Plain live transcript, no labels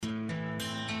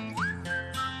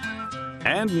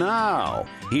And now,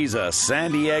 he's a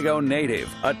San Diego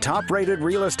native, a top-rated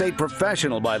real estate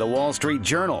professional by the Wall Street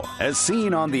Journal, as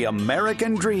seen on The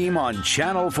American Dream on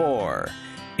Channel 4.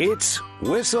 It's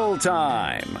Whistle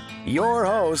Time. Your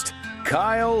host,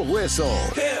 Kyle Whistle.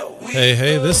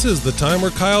 Hey, this is the time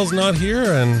where Kyle's not here,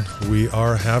 and we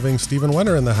are having Stephen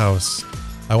Wenner in the house.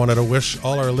 I wanted to wish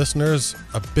all our listeners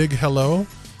a big hello.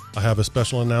 I have a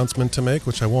special announcement to make,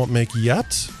 which I won't make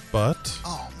yet, but...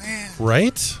 Oh, man.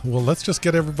 Right? Well, let's just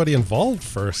get everybody involved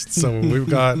first. So we've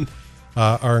got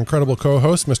our incredible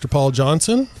co-host, Mr. Paul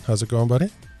Johnson. How's it going, buddy?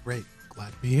 Great.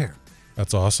 Glad to be here.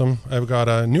 That's awesome. I've got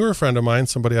a newer friend of mine,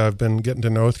 somebody I've been getting to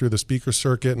know through the speaker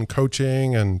circuit and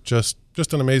coaching, and just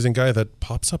an amazing guy that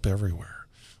pops up everywhere.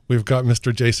 We've got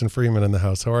Mr. Jason Freeman in the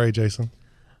house. How are you, Jason?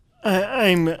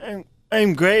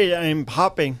 I'm great. I'm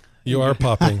popping. You are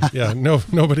popping. Yeah,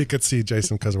 nobody could see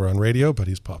Jason because we're on radio, but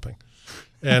he's popping.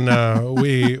 And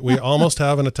we almost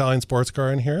have an Italian sports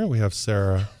car in here. We have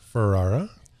Sarah Ferrara.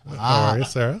 How are you,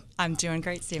 Sarah? I'm doing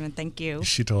great, Stephen. Thank you.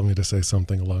 She told me to say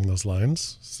something along those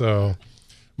lines. So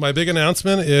my big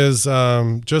announcement is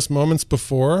just moments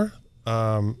before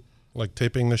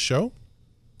taping this show,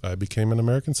 I became an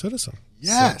American citizen.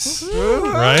 Yes. So,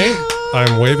 right?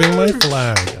 I'm waving my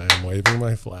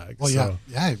flag. Well, so.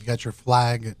 yeah, you've got your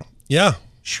flag. Yeah.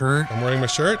 Shirt. I'm wearing my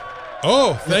shirt.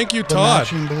 Oh, thank you, the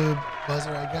Todd. Matching blue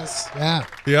buzzer, I guess. Yeah.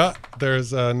 Yeah,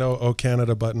 there's no "Oh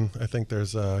Canada" button. I think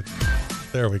there's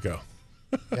there we go.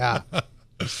 Yeah.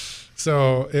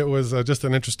 So it was just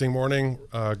an interesting morning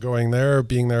going there,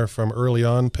 being there from early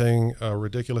on, paying a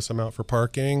ridiculous amount for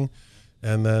parking,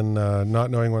 and then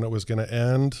not knowing when it was going to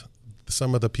end.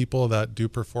 Some of the people that do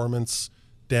performance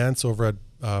dance over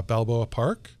at Balboa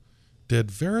Park did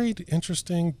very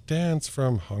interesting dance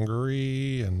from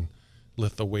Hungary and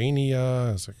Lithuania.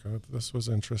 I was like, oh, this was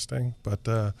interesting. But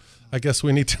I guess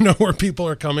we need to know where people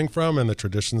are coming from and the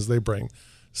traditions they bring.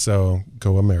 So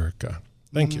go America.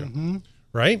 Thank you.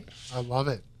 Right? I love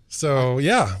it. So,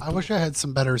 yeah. I wish I had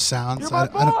some better sounds. You're my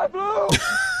boy, Blue.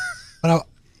 But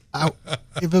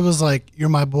if it was like, you're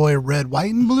my boy, red,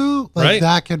 white, and blue, like right?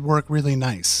 That could work really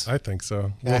nice. I think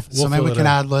so. Okay. So maybe we can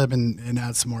ad-lib and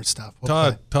add some more stuff.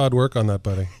 Todd, work on that,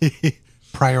 buddy.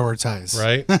 Prioritize.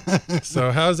 Right?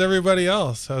 So how's everybody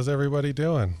else? How's everybody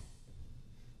doing?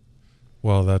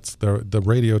 Well, that's the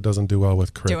radio doesn't do well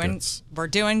with crickets. We're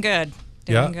doing good.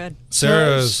 Doing good.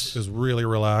 Sarah is really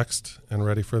relaxed and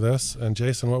ready for this. And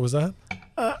Jason, what was that?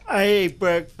 I ate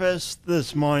breakfast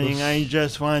this morning. I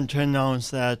just wanted to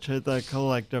announce that to the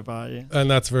collective audience.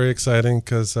 And that's very exciting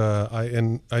because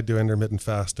I do intermittent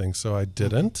fasting, so I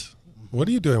didn't. What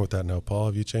are you doing with that now, Paul?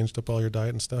 Have you changed up all your diet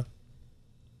and stuff?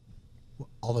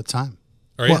 All the time.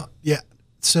 Are you? Well, yeah.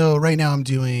 So right now I'll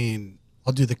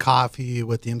do the coffee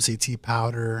with the MCT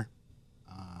powder,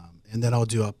 and then I'll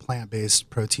do a plant-based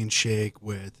protein shake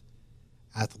with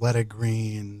athletic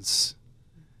greens.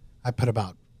 I put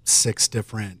about 6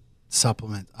 different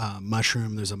supplements.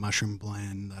 Mushroom, there's a mushroom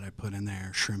blend that I put in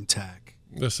there, Shroom Tech.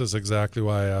 This is exactly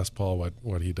why I asked Paul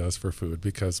what he does for food,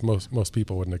 because most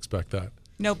people wouldn't expect that.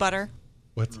 No butter?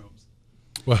 What?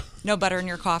 Well, no butter in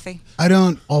your coffee? I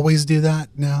don't always do that,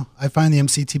 no. I find the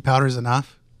MCT powder is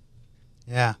enough.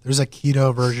 Yeah, there's a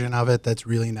keto version of it that's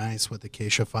really nice with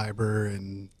acacia fiber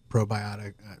and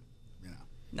probiotic.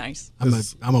 Nice. I'm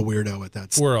a weirdo with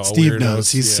that. We're all Steve weirdos,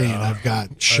 knows. He's yeah. seen I've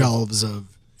got shelves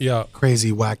of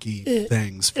crazy, wacky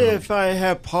things. If I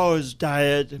had Paul's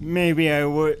diet, maybe I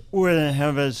wouldn't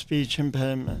have a speech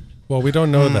impediment. Well, we don't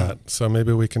know that, so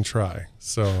maybe we can try.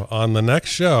 So on the next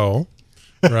show,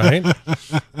 right,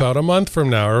 about a month from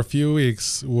now or a few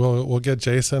weeks, we'll get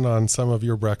Jason on some of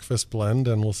your breakfast blend,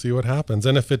 and we'll see what happens.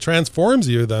 And if it transforms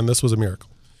you, then this was a miracle.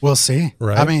 We'll see.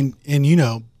 Right. I mean, and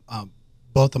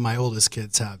both of my oldest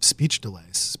kids have speech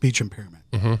delays, speech impairment.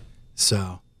 Mm-hmm.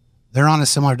 So they're on a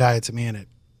similar diet to me, and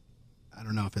I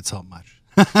don't know if it's helped much.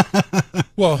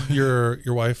 Well, your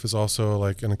wife is also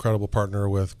like an incredible partner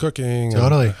with cooking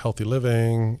Totally. and healthy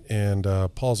living, and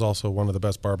Paul's also one of the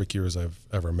best barbecuers I've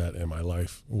ever met in my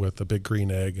life with a big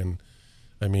green egg. And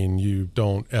I mean, you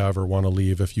don't ever want to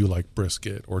leave if you like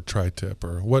brisket or tri-tip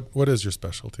or what is your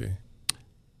specialty?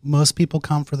 Most people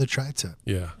come for the tri-tip.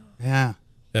 Yeah. Yeah.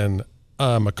 And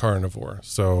I'm a carnivore,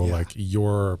 so like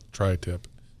your tri-tip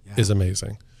is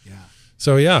amazing. Yeah.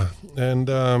 So yeah, and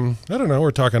I don't know,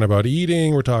 we're talking about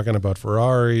eating, we're talking about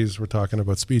Ferraris, we're talking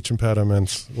about speech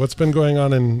impediments. What's been going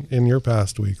on in your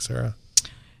past week, Sarah?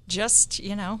 Just,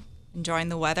 enjoying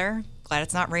the weather. Glad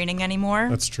it's not raining anymore.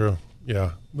 That's true.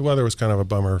 Yeah. The weather was kind of a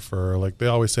bummer for, like, they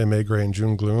always say May gray and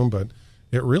June gloom, but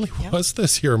it really was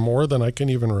this year more than I can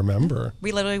even remember.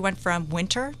 We literally went from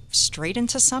winter straight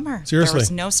into summer. Seriously. There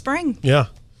was no spring. Yeah.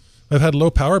 I've had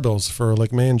low power bills for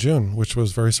like May and June, which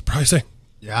was very surprising.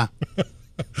 Yeah.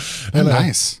 And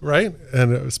Nice. Right?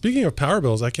 And speaking of power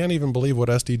bills, I can't even believe what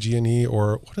SDG&E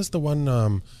or what is the one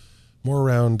more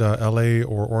around LA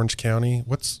or Orange County?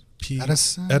 What's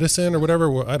Edison or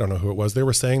whatever? I don't know who it was. They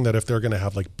were saying that if they're going to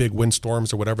have like big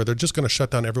windstorms or whatever, they're just going to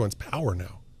shut down everyone's power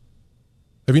now.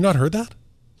 Have you not heard that?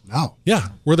 No. Yeah,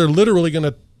 where they're literally going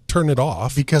to turn it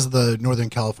off. Because of the Northern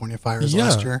California fires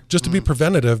last year? Just to be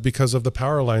preventative because of the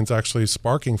power lines actually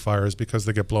sparking fires because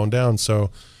they get blown down. So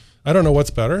I don't know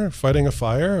what's better, fighting a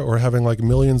fire or having like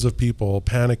millions of people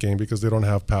panicking because they don't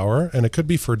have power. And it could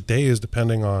be for days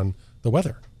depending on the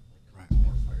weather.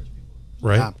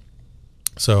 Right? Yeah.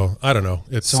 So I don't know.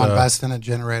 It's So invest in a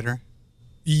generator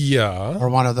yeah. or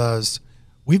one of those.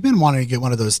 We've been wanting to get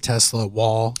one of those Tesla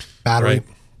wall battery. Right.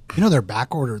 You know, they're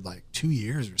back ordered like 2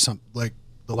 years or something. Like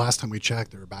the last time we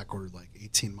checked, they were back ordered like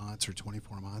 18 months or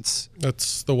 24 months.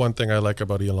 That's the one thing I like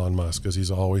about Elon Musk is he's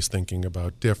always thinking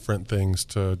about different things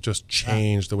to just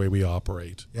change the way we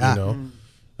operate. Yeah. You know?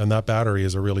 And that battery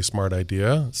is a really smart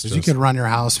idea. It's Because you could run your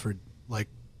house for like,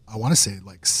 I want to say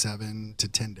like 7 to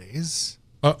 10 days.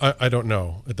 I don't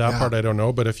know. At that part, I don't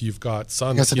know. But if you've got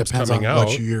sun I guess that it keeps depends coming on out,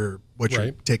 what you're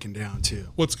right. taking down too.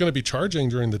 well, it's going to be charging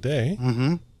during the day.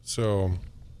 Mm-hmm. So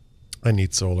I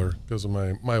need solar because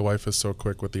my wife is so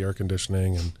quick with the air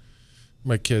conditioning, and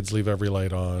my kids leave every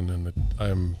light on, and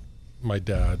I'm my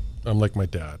dad. I'm like my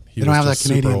dad. They don't have that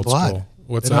Canadian blood. School.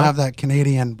 What's they don't that? have that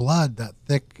Canadian blood, that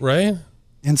thick, Right?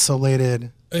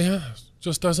 insulated. Yeah,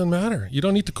 just doesn't matter. You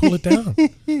don't need to cool it down.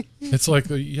 It's like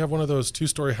you have one of those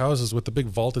 2-story houses with the big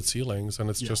vaulted ceilings, and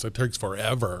it's just it takes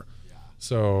forever. Yeah.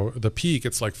 So the peak,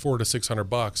 it's like $400 to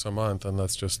 $600 a month, and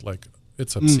that's just like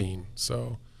it's obscene.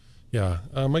 So, yeah,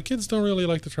 my kids don't really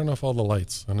like to turn off all the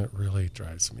lights, and it really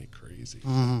drives me crazy.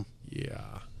 Mm-hmm.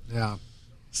 Yeah. Yeah.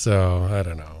 So I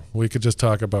don't know. We could just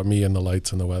talk about me and the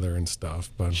lights and the weather and stuff,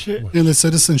 but In the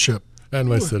citizenship. and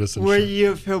my citizenship. Would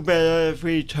you feel better if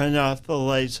we turned off the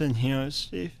lights in here,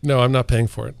 Steve? No, I'm not paying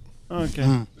for it.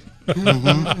 Okay.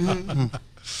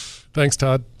 Thanks,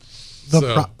 Todd.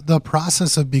 The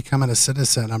process of becoming a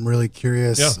citizen, I'm really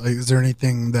curious. Yeah. Like, is there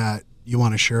anything that you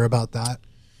want to share about that?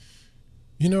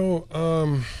 You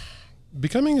know,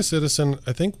 becoming a citizen,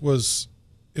 I think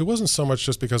it wasn't so much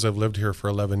just because I've lived here for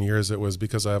 11 years. It was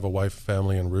because I have a wife,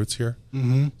 family, and roots here.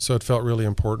 Mm-hmm. So it felt really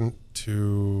important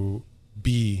to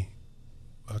be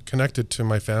connected to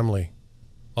my family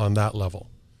on that level.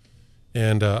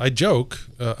 And I joke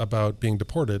about being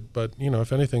deported, but you know,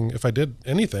 if I did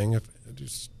anything, if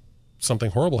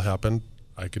something horrible happened,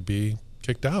 I could be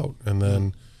kicked out. And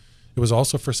then it was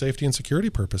also for safety and security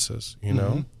purposes, you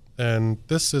know. And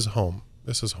this is home.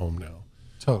 This is home now.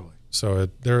 Totally. So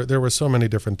there were so many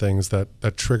different things that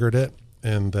triggered it.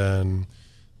 And then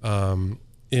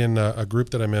in a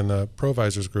group that I'm in, the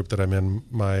Provisors group that I'm in,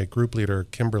 my group leader,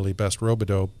 Kimberly Best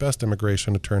Robideau, best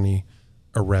immigration attorney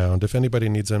around. If anybody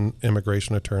needs an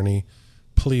immigration attorney,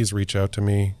 please reach out to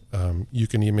me. You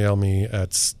can email me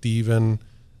at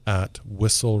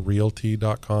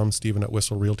steven@whistlerealty.com,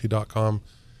 steven@whistlerealty.com.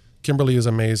 Kimberly is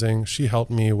amazing. She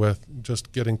helped me with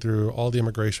just getting through all the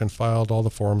immigration, filed all the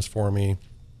forms for me.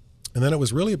 And then it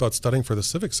was really about studying for the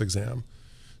civics exam.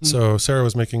 So Sarah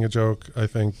was making a joke, I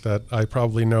think, that I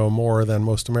probably know more than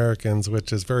most Americans,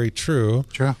 which is very true.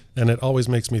 True. And it always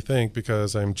makes me think,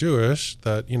 because I'm Jewish,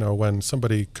 that, you know, when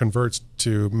somebody converts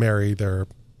to marry their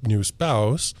new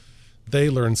spouse, they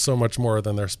learn so much more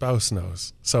than their spouse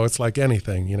knows. So it's like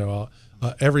anything, you know,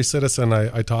 every citizen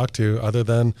I talk to, other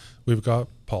than we've got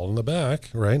Paul in the back,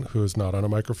 right, who's not on a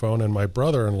microphone, and my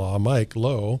brother-in-law, Mike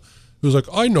Lowe, who's like,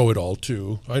 I know it all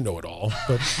too. I know it all.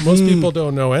 But most people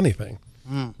don't know anything,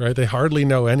 right? They hardly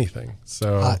know anything.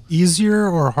 So Easier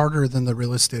or harder than the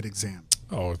real estate exam?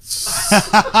 oh, it's,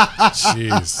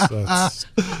 jeez.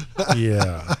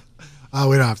 Yeah.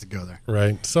 We don't have to go there.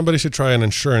 Right. Somebody should try an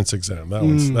insurance exam. That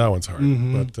one's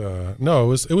hard. But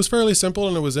no, it was fairly simple,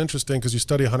 and it was interesting because you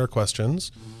study 100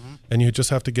 questions and you just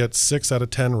have to get 6 out of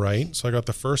 10 right. So I got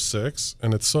the first 6,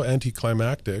 and it's so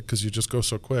anticlimactic because you just go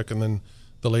so quick. And then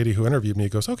the lady who interviewed me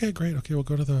goes, okay, great. Okay, we'll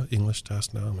go to the English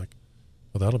test now. I'm like,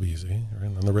 well, that'll be easy. Right?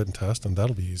 And then the written test, and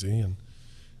that'll be easy.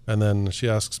 And then she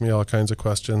asks me all kinds of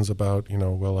questions about, you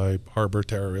know, will I harbor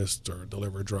terrorists or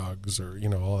deliver drugs or, you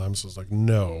know, all that. I'm just like,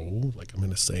 no, like I'm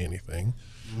going to say anything.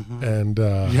 And,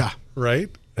 Yeah. right.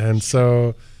 And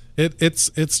so it's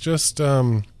just,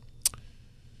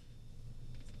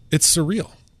 it's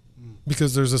surreal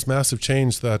because there's this massive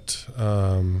change that,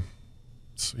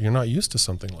 you're not used to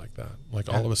something like that. Like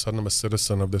all of a sudden I'm a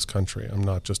citizen of this country. I'm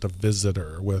not just a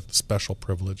visitor with special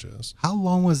privileges. How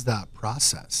long was that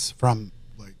process from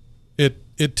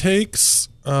It takes,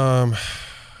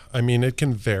 it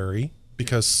can vary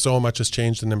because so much has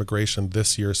changed in immigration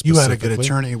this year specifically. You had a good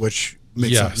attorney, which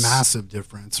makes a massive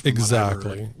difference. From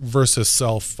exactly. Versus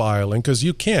self-filing, because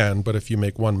you can, but if you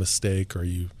make one mistake or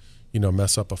you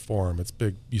mess up a form, it's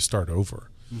big. You start over.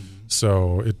 Mm-hmm.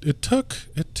 So it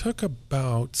took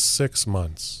about 6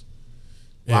 months.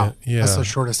 Wow, that's the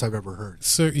shortest I've ever heard.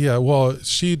 So yeah, well,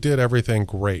 she did everything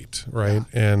great, right?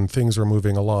 Yeah. And things were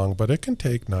moving along, but it can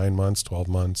take 9 months, 12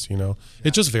 months,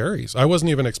 It just varies. I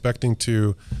wasn't even expecting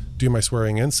to do my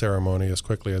swearing in ceremony as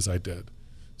quickly as I did.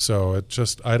 So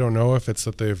I don't know if it's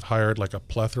that they've hired like a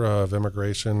plethora of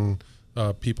immigration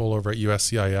people over at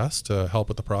USCIS to help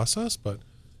with the process, but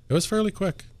it was fairly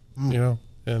quick,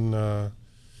 and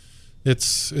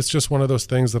it's just one of those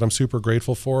things that I'm super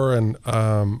grateful for. And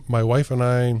my wife and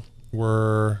I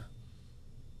where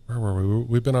were we?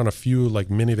 We've been on a few like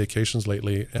mini vacations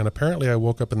lately, and apparently I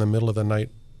woke up in the middle of the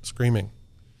night screaming.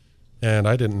 And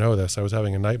I didn't know this. I was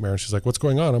having a nightmare, and she's like, "What's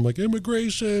going on?" I'm like,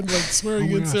 "Immigration, like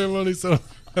swearing in ceremony." So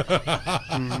I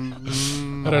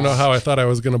don't know how I thought I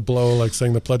was going to blow like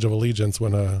saying the Pledge of Allegiance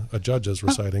when a judge is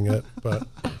reciting it, but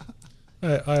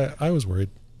I was worried.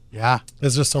 Yeah.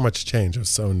 There's just so much change. It was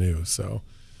so new. So,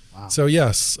 wow. So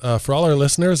yes, for all our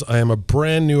listeners, I am a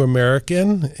brand new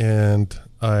American, and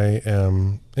I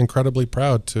am incredibly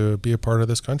proud to be a part of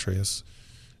this country.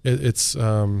 It's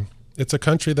a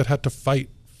country that had to fight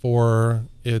for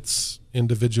its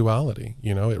individuality.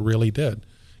 It really did.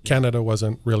 Canada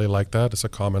wasn't really like that. It's a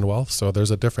commonwealth. So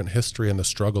there's a different history in the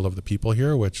struggle of the people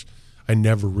here, which I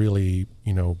never really,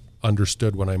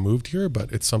 understood when I moved here,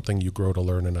 but it's something you grow to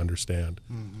learn and understand.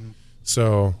 Mm-hmm.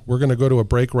 So we're going to go to a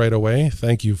break right away.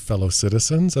 Thank you, fellow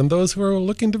citizens, and those who are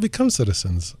looking to become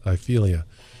citizens. I feel you.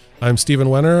 I'm Stephen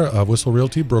Wenner of Whistle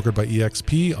Realty, brokered by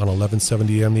EXP on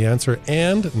 1170 AM The Answer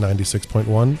and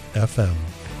 96.1 FM.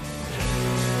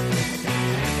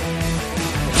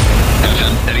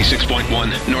 FM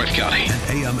 96.1 North County and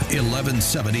AM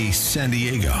 1170 San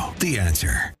Diego. The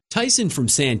Answer. Tyson from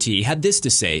Santee had this to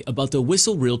say about the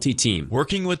Whistle Realty team.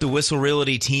 Working with the Whistle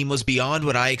Realty team was beyond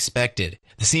what I expected.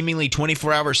 The seemingly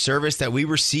 24-hour service that we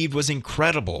received was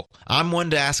incredible. I'm one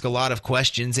to ask a lot of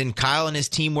questions, and Kyle and his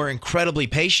team were incredibly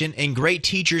patient and great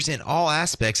teachers in all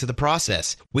aspects of the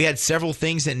process. We had several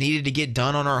things that needed to get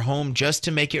done on our home just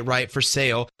to make it right for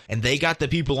sale, and they got the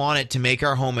people on it to make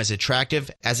our home as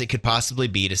attractive as it could possibly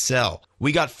be to sell.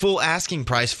 We got full asking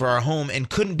price for our home and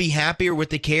couldn't be happier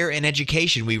with the care and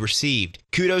education we received.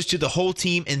 Kudos to the whole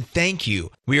team and thank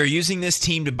you. We are using this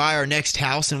team to buy our next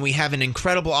house, and we have an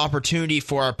incredible opportunity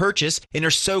for our purchase and are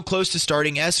so close to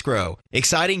starting escrow.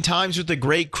 Exciting times with a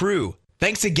great crew.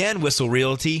 Thanks again, Whistle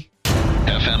Realty.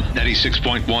 FM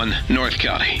 96.1 North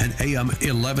County and AM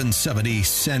 1170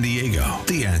 San Diego.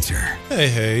 The Answer.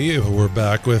 Hey, we're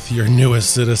back with your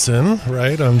newest citizen,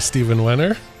 right? I'm Stephen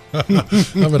Wenner. I'm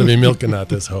going to be milking that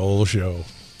this whole show.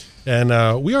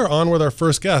 And we are on with our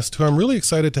first guest, who I'm really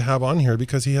excited to have on here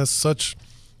because he has such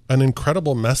an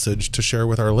incredible message to share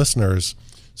with our listeners.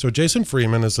 So Jason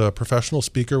Freeman is a professional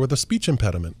speaker with a speech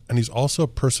impediment, and he's also a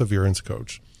perseverance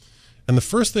coach. And the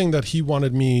first thing that he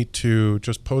wanted me to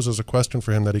just pose as a question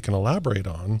for him that he can elaborate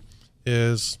on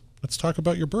is, let's talk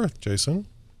about your birth, Jason.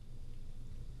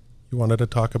 You wanted to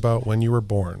talk about when you were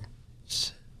born.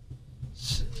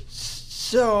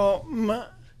 So,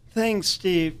 thanks,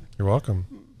 Steve. You're welcome.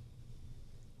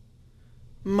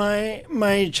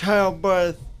 My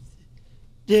childbirth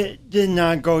did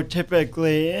not go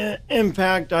typically. In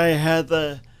fact, I had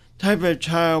the type of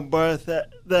childbirth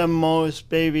that most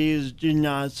babies do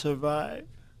not survive.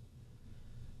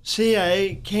 See,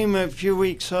 I came a few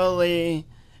weeks early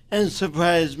and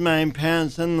surprised my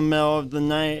parents in the middle of the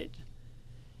night.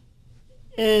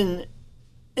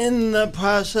 In the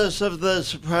process of the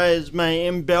surprise, my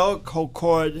umbilical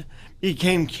cord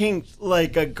became kinked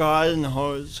like a garden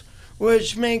hose,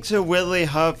 which makes it really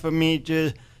hard for me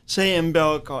to say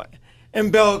umbilical.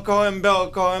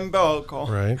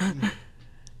 Right.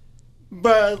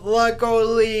 But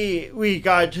luckily, we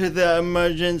got to the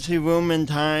emergency room in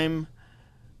time.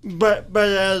 But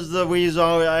as the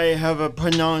result, I have a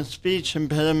pronounced speech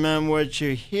impediment, which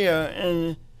you hear,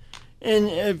 and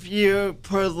if you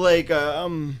put like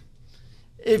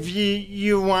if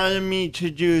you wanted me to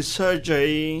do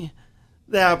surgery,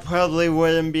 that probably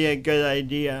wouldn't be a good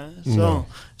idea.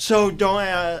 So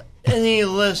don't any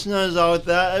listeners out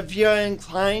there, if you're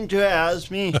inclined to ask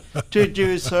me to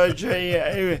do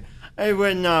surgery, I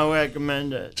would not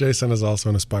recommend it. Jason is also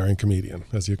an aspiring comedian,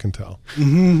 as you can tell.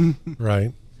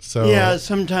 Right? So yeah,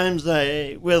 sometimes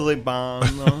I really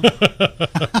bomb though.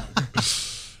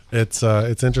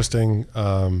 It's interesting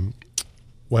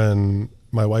when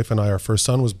my wife and I, our first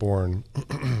son was born,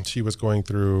 she was going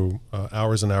through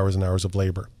hours and hours and hours of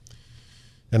labor.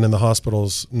 And in the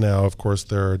hospitals now, of course,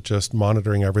 they're just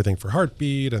monitoring everything for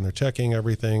heartbeat, and they're checking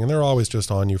everything, and they're always just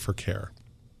on you for care.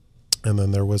 And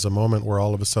then there was a moment where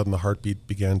all of a sudden the heartbeat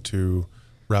began to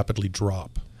rapidly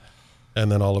drop.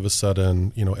 And then all of a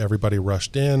sudden, everybody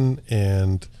rushed in,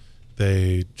 and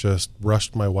they just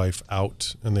rushed my wife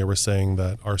out. And they were saying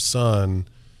that our son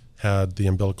had the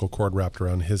umbilical cord wrapped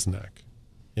around his neck.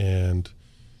 And,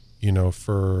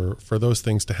 for those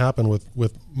things to happen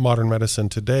with modern medicine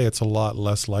today, it's a lot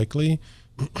less likely.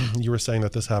 You were saying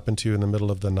that this happened to you in the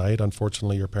middle of the night.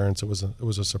 Unfortunately, your parents, it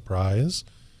was a surprise.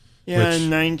 Yeah, in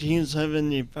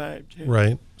 1975 too.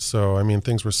 Right. So,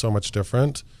 things were so much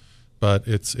different, but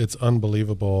it's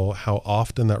unbelievable how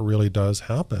often that really does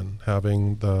happen,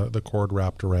 having the cord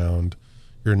wrapped around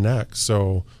your neck.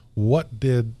 So what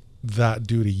did that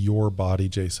do to your body,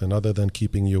 Jason, other than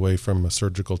keeping you away from a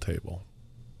surgical table?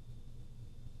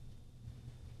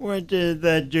 What did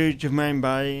that do to my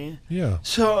body? Yeah.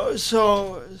 So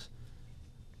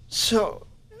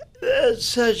it's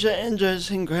such an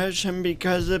interesting question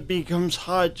because it becomes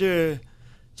hard to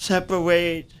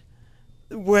separate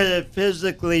what it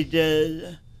physically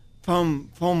did from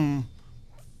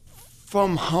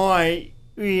how I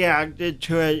reacted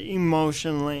to it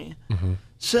emotionally. Mm-hmm.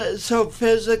 So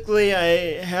physically,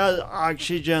 I had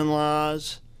oxygen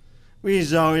loss,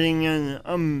 resulting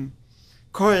in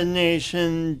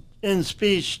coordination and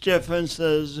speech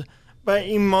differences. But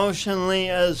emotionally,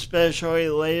 especially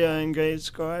later in grade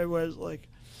school, I was like,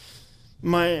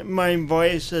 my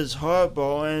voice is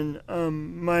horrible, and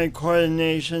my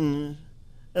coordination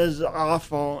is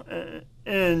awful,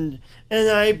 and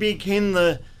I became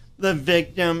the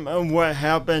victim of what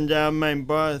happened at my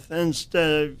birth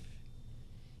instead of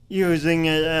using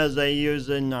it as I use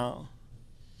it now.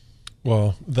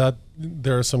 Well,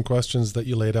 there are some questions that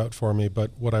you laid out for me,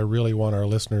 but what I really want our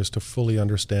listeners to fully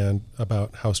understand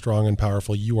about how strong and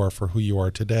powerful you are for who you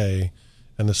are today,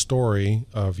 and the story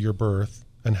of your birth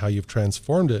and how you've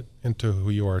transformed it into who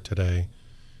you are today.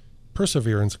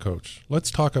 Perseverance Coach,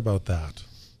 let's talk about that.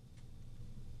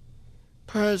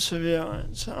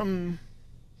 Perseverance.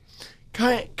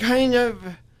 Kind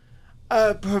of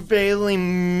a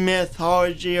prevailing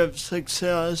mythology of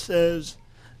success is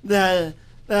that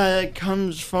it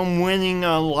comes from winning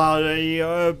a lottery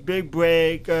or a big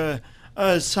break or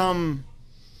something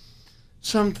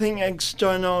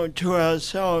external to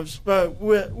ourselves. But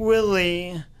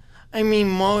really,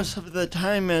 most of the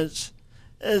time it's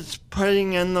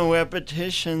putting in the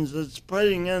repetitions, it's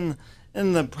putting in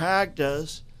the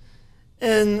practice.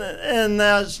 And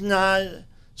that's not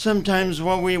sometimes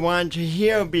what we want to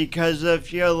hear, because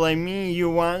if you're like me, you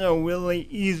want a really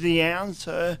easy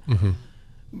answer. Mm-hmm.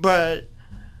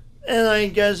 And I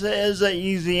guess it is an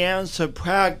easy answer.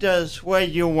 Practice what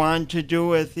you want to do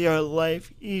with your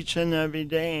life each and every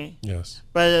day. Yes.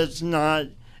 But it's not,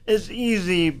 it's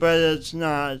easy, but it's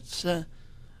not.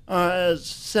 It's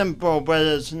simple, but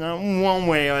it's not one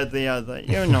way or the other.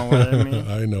 You know what I mean?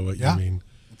 I know what you mean.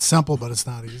 It's simple, but it's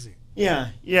not easy.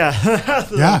 Yeah. That's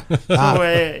the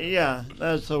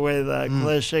way that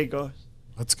cliche goes.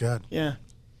 That's good. Yeah.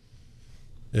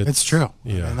 It's true.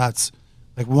 Yeah. And that's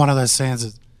like one of those sayings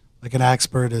is, like, an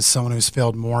expert is someone who's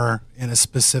failed more in a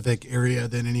specific area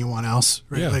than anyone else,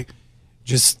 right? Yeah. Like,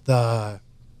 just that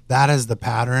is the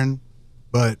pattern,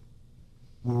 but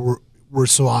we're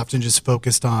so often just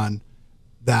focused on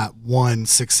that one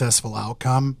successful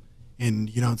outcome,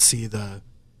 and you don't see the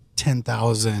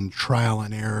 10,000 trial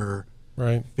and error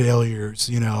failures.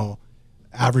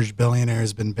 Average billionaire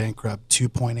has been bankrupt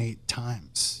 2.8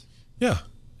 times. Yeah,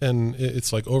 and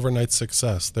it's like overnight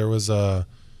success. There was a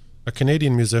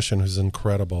Canadian musician who's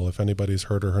incredible. If anybody's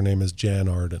heard her name is Jan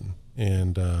Arden,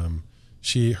 and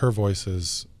her voice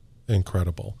is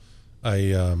incredible.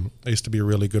 I used to be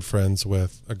really good friends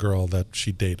with a girl that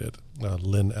she dated,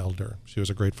 Lynn Elder. She was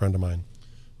a great friend of mine,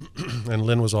 and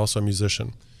Lynn was also a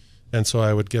musician, and so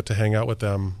I would get to hang out with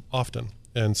them often.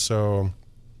 And so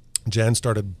Jan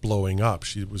started blowing up.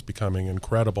 She was becoming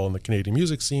incredible in the Canadian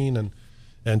music scene,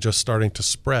 and just starting to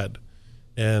spread.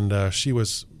 And she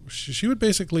would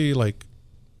basically, like,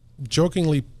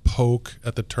 jokingly poke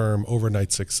at the term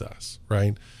overnight success,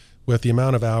 right? With the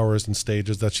amount of hours and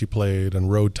stages that she played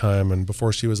and road time and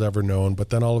before she was ever known. But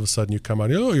then all of a sudden you come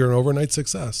out, oh, you're an overnight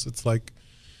success. It's like,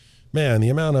 man, the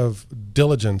amount of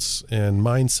diligence and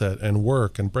mindset and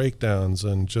work and breakdowns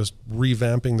and just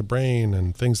revamping the brain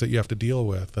and things that you have to deal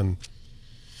with. And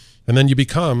then you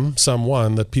become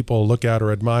someone that people look at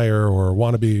or admire or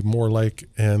want to be more like.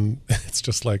 And it's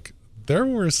just like, there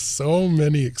were so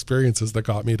many experiences that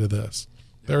got me to this.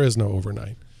 There is no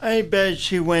overnight. I bet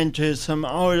she went to some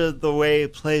out-of-the-way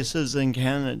places in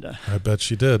Canada. I bet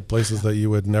she did. Places that you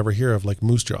would never hear of, like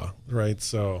Moose Jaw, right?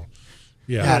 So,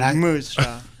 yeah. Moose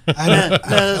Jaw.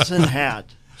 Medicine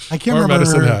Hat. I can't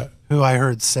remember who I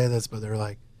heard say this, but they're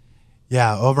like,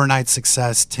 yeah, overnight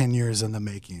success, 10 years in the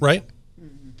making. Right?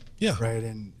 Yeah. Right,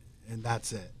 and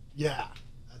that's it. Yeah,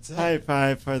 that's it. High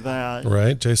five for that.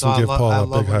 Right? Jason, give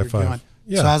Paul a big high five. Doing.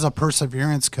 Yeah. So as a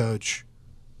perseverance coach,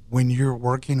 when you're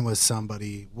working with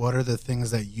somebody, what are the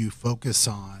things that you focus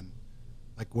on?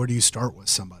 Like, where do you start with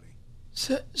somebody?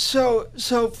 So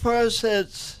first,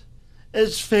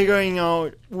 it's figuring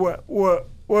out what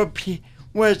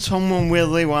someone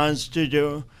really wants to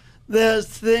do. There's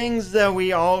things that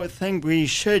we all think we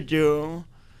should do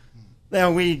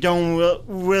that we don't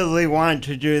really want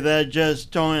to do, that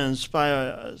just don't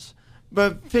inspire us.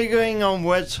 But figuring out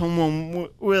what someone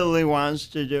really wants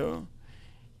to do.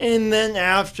 And then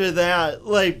after that,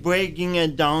 like breaking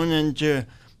it down into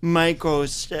micro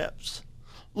steps.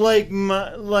 The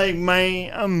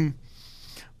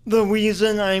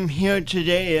reason I'm here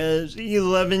today is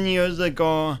 11 years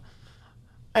ago,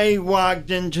 I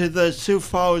walked into the Sioux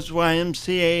Falls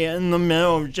YMCA in the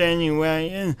middle of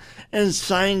January and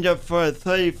signed up for a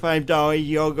 $35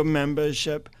 yoga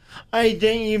membership. I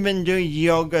didn't even do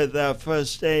yoga that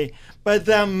first day, but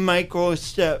that micro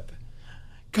step,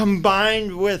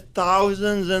 combined with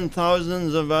thousands and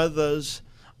thousands of others,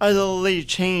 utterly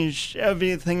changed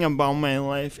everything about my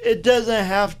life. It doesn't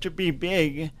have to be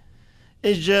big.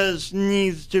 It just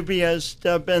needs to be a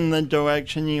step in the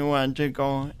direction you want to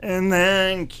go, and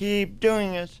then keep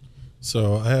doing it.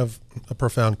 So I have a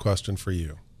profound question for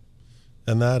you,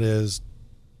 and that is,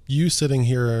 you sitting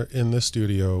here in this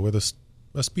studio with a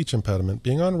speech impediment,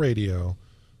 being on radio,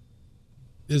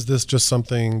 is this just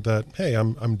something that, hey,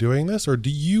 I'm doing this, or do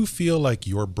you feel like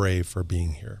you're brave for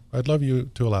being here? I'd love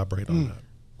you to elaborate on that.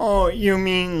 Oh, you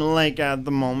mean like at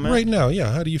the moment? Right now,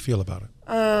 yeah. How do you feel about it?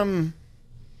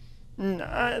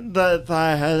 That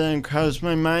thought hadn't crossed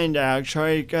my mind,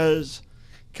 actually, because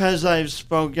I've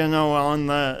spoken around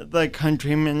the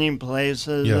country many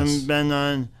places, yes, and been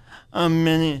on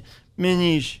many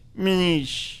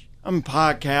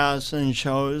podcasts and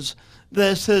shows.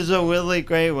 This is a really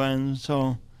great one,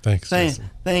 so thanks.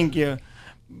 Thank you.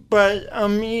 But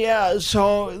yeah,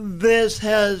 so this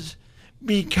has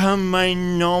become my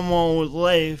normal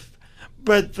life.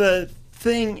 But the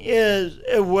thing is,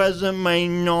 it wasn't my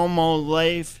normal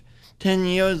life 10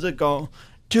 years ago.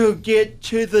 To get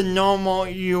to the normal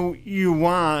you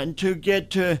want, to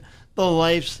get to the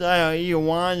lifestyle you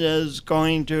want, is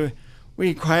going to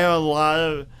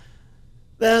require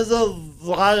there's a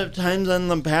lot of times in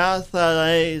the past that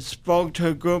I spoke to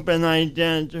a group and I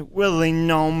didn't really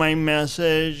know my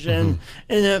message, and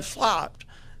it flopped.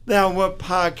 There were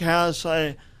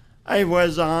podcasts I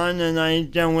was on and I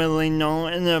didn't really know,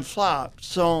 and it flopped.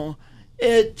 So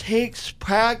it takes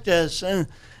practice, and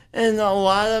a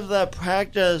lot of that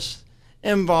practice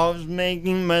involves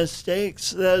making mistakes.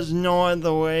 There's no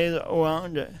other way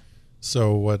around it.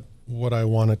 So what I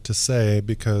wanted to say,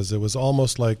 because it was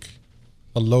almost like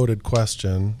a loaded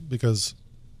question, because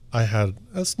I had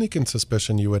a sneaking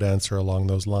suspicion you would answer along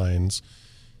those lines.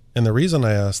 And the reason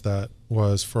I asked that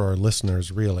was for our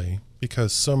listeners, really,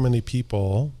 because so many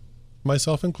people,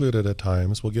 myself included at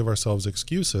times, will give ourselves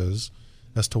excuses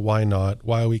as to why not,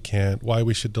 why we can't, why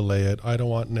we should delay it. I don't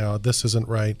want now, this isn't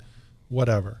right,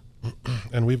 whatever.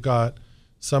 And we've got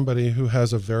somebody who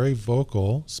has a very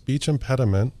vocal speech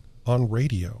impediment on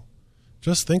radio.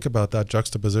 Just think about that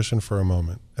juxtaposition for a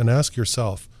moment and ask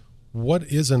yourself,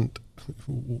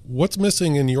 what's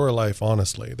missing in your life,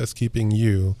 honestly, that's keeping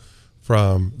you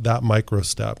from that micro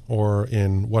step? Or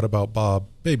in What About Bob,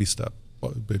 baby step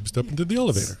into the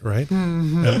elevator, right?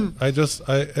 And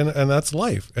and that's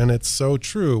life. And it's so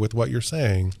true with what you're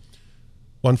saying.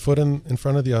 One foot in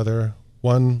front of the other,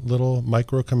 one little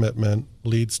micro commitment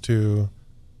leads to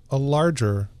a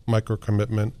larger micro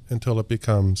commitment until it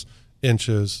becomes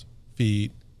inches,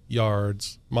 feet,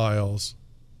 yards, miles,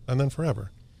 and then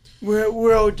forever.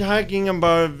 We're talking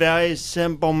about a very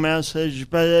simple message,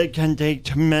 but it can take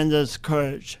tremendous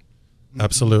courage.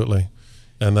 Absolutely.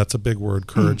 And that's a big word,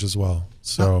 courage as well.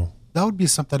 So that would be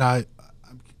something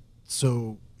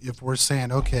so if we're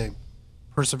saying, okay,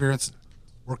 perseverance,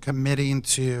 we're committing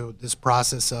to this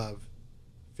process of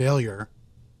failure,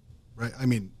 right? I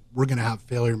mean, we're going to have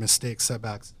failure, mistakes,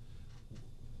 setbacks.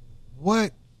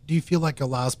 What do you feel like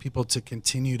allows people to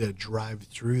continue to drive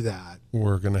through that?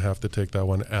 We're going to have to take that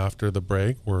one after the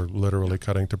break. We're literally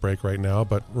cutting to break right now,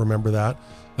 but remember that.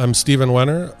 I'm Stephen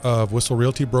Wenner of Whistle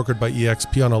Realty, brokered by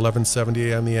EXP on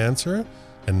 1170 AM The Answer.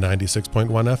 and 96.1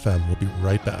 FM. We'll be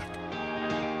right back.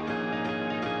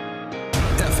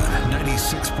 FM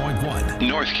 96.1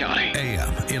 North County,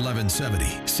 AM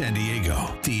 1170 San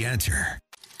Diego. The Answer.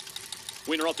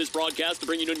 We interrupt this broadcast to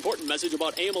bring you an important message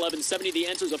about AM 1170, The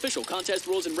Answer's official contest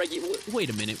rules and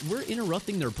Wait a minute, we're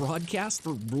interrupting their broadcast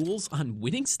for rules on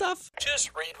winning stuff?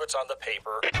 Just read what's on the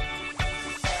paper.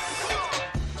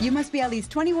 You must be at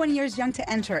least 21 years young to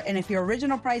enter, and if your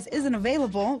original prize isn't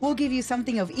available, we'll give you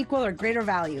something of equal or greater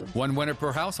value. One winner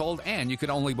per household, and you can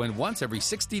only win once every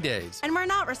 60 days. And we're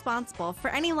not responsible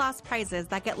for any lost prizes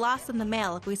that get lost in the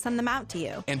mail if we send them out to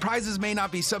you. And prizes may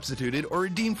not be substituted or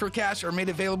redeemed for cash or made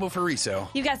available for resale.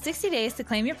 You've got 60 days to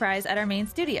claim your prize at our main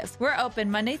studios. We're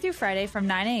open Monday through Friday from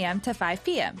 9 a.m. to 5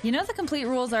 p.m. You know the complete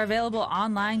rules are available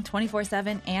online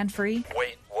 24/7 and free?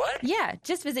 Wait, what? Yeah,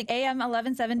 just visit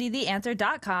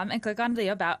am1170theanswer.com and click on the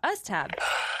About Us tab.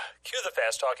 Cue the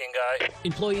fast-talking guy.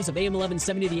 Employees of AM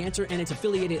 1170 The Answer and its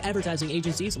affiliated advertising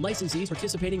agencies, licensees,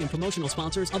 participating and promotional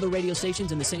sponsors, other radio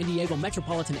stations in the San Diego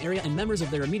metropolitan area, and members of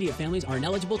their immediate families are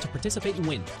ineligible to participate and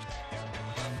win.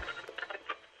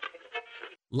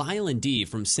 Lyle and Dee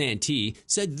from Santee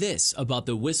said this about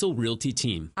the Whistle Realty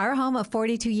team. Our home of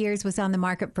 42 years was on the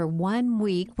market for 1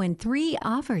 week when 3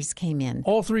 offers came in.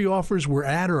 All 3 offers were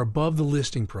at or above the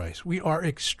listing price. We are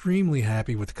extremely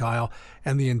happy with Kyle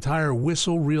and the entire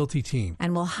Whistle Realty team.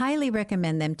 And will highly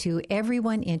recommend them to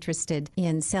everyone interested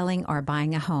in selling or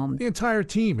buying a home. The entire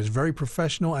team is very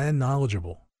professional and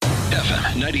knowledgeable.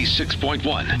 FM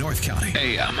 96.1 North County,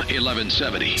 AM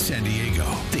 1170 San Diego.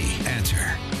 The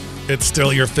Answer. It's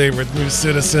still your favorite news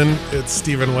citizen. It's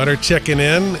Stephen Wetter checking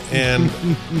in. And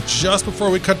just before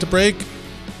we cut to break,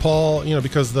 Paul,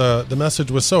 because the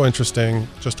message was so interesting,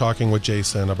 just talking with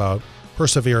Jason about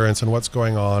perseverance and what's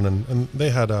going on. And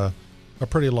they had a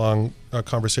pretty long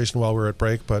conversation while we were at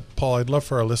break. But Paul, I'd love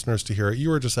for our listeners to hear it. You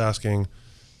were just asking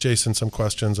Jason some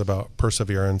questions about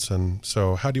perseverance. And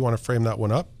so how do you want to frame that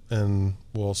one up? And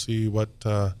we'll see what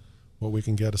we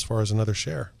can get as far as another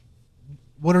share.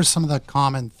 What are some of the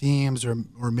common themes or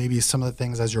maybe some of the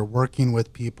things as you're working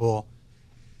with people,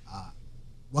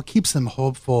 what keeps them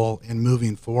hopeful in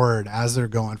moving forward as they're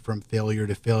going from failure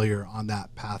to failure on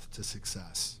that path to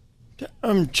success?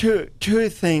 Two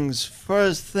things.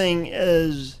 First thing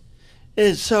is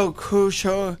it's so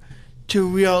crucial to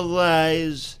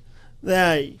realize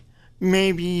that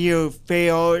maybe you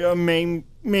failed or made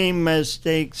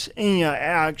mistakes in your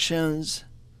actions,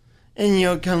 and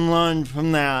you can learn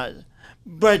from that.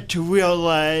 But to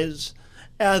realize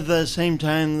at the same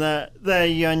time that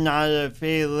you're not a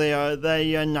failure, that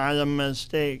you're not a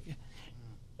mistake,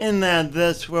 and that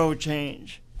this will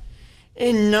change.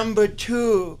 And number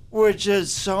 2, which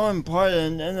is so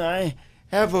important, and I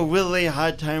have a really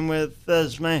hard time with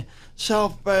this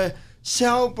myself, but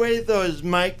celebrate those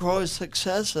micro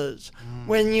successes.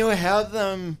 When you have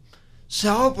them,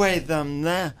 celebrate them.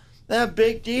 That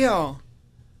big deal.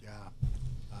 Yeah,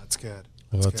 that's good.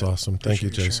 Well, that's awesome. Thank you,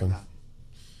 Jason.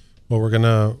 Well, we're going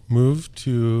to move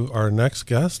to our next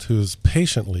guest who's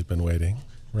patiently been waiting,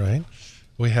 right?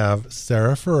 We have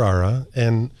Sarah Ferrara,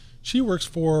 and she works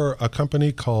for a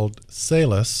company called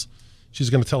Salus. She's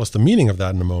going to tell us the meaning of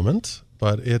that in a moment,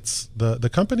 but it's the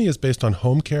company is based on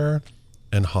home care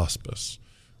and hospice,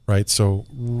 right? So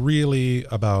really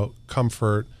about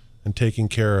comfort and taking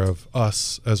care of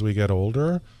us as we get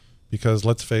older. Because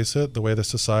let's face it, the way the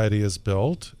society is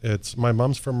built, my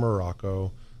mom's from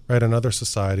Morocco, right? And other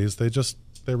societies,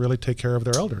 they really take care of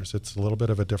their elders. It's a little bit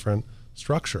of a different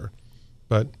structure.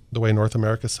 But the way North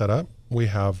America is set up, we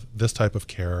have this type of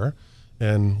care,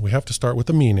 and we have to start with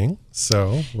the meaning.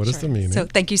 So what is the meaning? So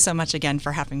thank you so much again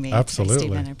for having me. Absolutely.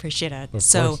 Stephen, I appreciate it. Of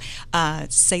so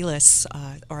course. Salus,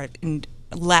 or in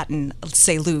Latin,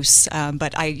 Salus,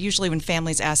 but I usually, when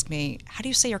families ask me, how do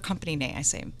you say your company name? I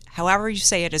say, however you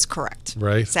say it is correct.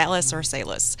 Right. Salus or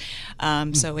Salus.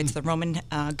 So it's the Roman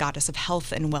goddess of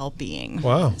health and well-being.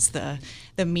 Wow. Is the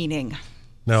meaning.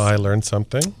 Now I learned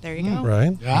something. There you go.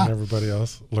 Right? Yeah. And everybody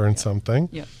else learned something.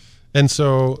 Yeah. And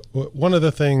so one of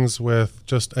the things with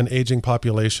just an aging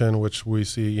population, which we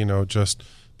see, just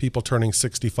people turning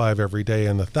 65 every day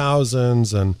in the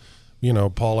thousands, and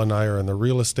Paul and I are in the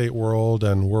real estate world,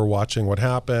 and we're watching what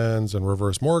happens, and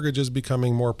reverse mortgages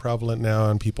becoming more prevalent now,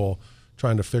 and people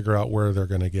trying to figure out where they're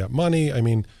going to get money. I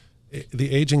mean,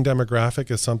 the aging demographic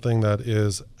is something that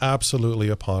is absolutely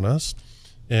upon us,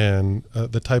 and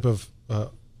the type of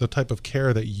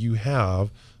care that you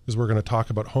have, is we're going to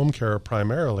talk about home care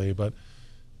primarily, but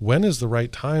when is the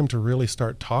right time to really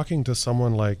start talking to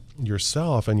someone like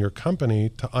yourself and your company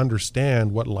to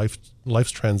understand what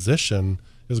life's transition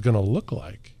is going to look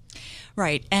like?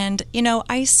 Right. And,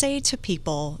 I say to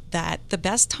people that the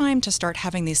best time to start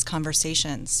having these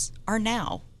conversations are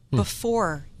now,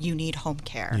 before you need home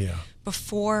care,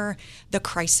 before the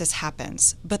crisis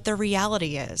happens. But the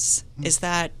reality is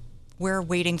that we're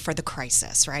waiting for the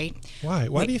crisis, right? Why?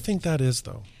 Why do you think that is,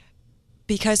 though?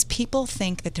 Because people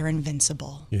think that they're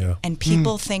invincible. Yeah. And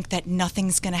people think that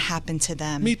nothing's going to happen to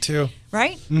them. Me too.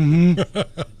 Right? Not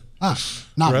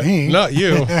me. Not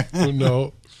you.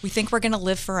 No. We think we're going to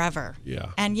live forever. Yeah.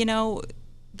 And,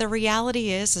 the reality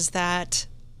is that,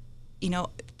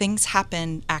 things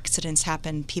happen, accidents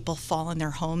happen, people fall in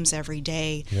their homes every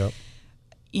day. Yep.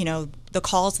 The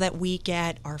calls that we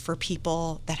get are for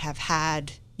people that have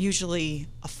had usually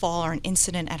a fall or an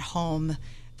incident at home.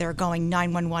 They're going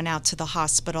 911 out to the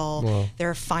hospital. Wow.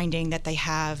 They're finding that they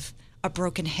have a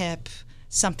broken hip,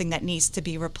 something that needs to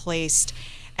be replaced.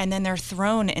 And then they're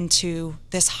thrown into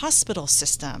this hospital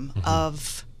system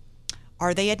of,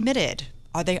 are they admitted?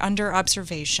 Are they under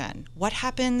observation? What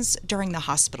happens during the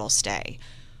hospital stay?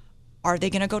 Are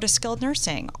they going to go to skilled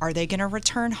nursing? Are they going to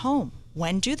return home?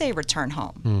 When do they return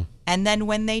home? And then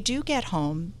when they do get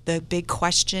home, the big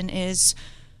question is,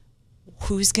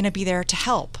 who's going to be there to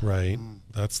help? Right.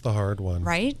 That's the hard one.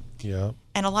 Right? Yeah.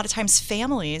 And a lot of times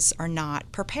families are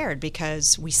not prepared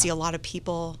because we see a lot of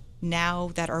people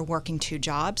now that are working 2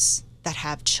 jobs, that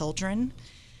have children,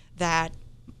 that,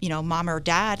 mom or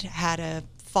dad had a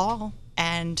fall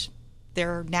and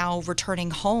they're now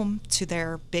returning home to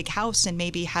their big house and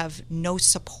maybe have no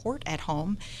support at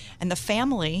home. And the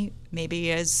family maybe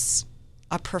is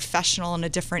a professional in a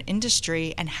different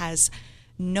industry and has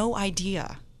no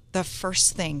idea the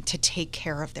first thing to take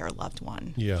care of their loved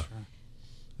one. Yeah.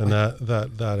 And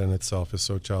that in itself is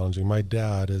so challenging. My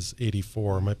dad is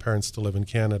 84. My parents still live in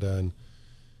Canada, and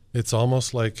it's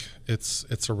almost like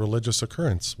it's a religious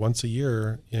occurrence. Once a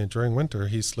year during winter,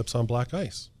 he slips on black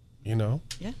ice,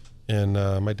 Yeah. And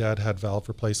my dad had valve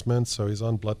replacements, so he's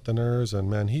on blood thinners, and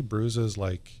man, he bruises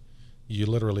like you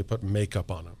literally put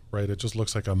makeup on him, right? It just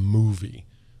looks like a movie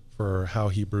for how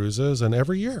he bruises, and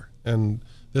every year. And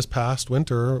this past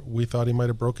winter, we thought he might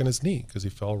have broken his knee because he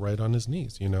fell right on his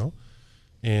knees,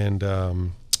 And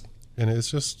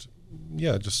it's just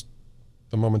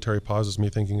the momentary pause is me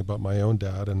thinking about my own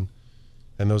dad and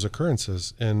those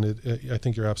occurrences. And I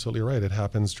think you're absolutely right. It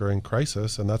happens during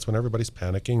crisis, and that's when everybody's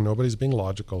panicking. Nobody's being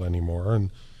logical anymore.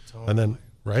 And then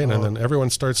and then everyone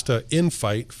starts to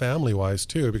infight family-wise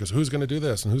too, because who's going to do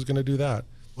this and who's going to do that?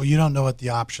 Well, you don't know what the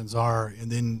options are,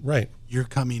 and then you're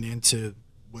coming into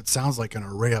what sounds like an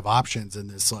array of options in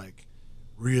this like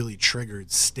really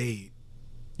triggered state.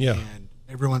 Yeah. And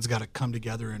everyone's got to come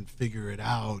together and figure it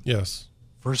out. Yes.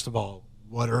 First of all,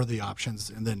 what are the options,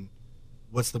 and then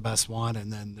what's the best one?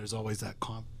 And then there's always that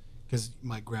because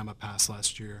my grandma passed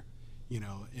last year,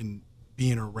 and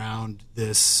being around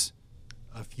this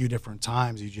a few different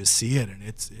times, you just see it, and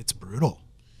it's brutal.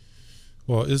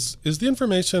 Well, is the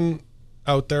information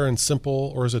out there and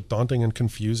simple, or is it daunting and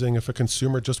confusing if a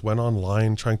consumer just went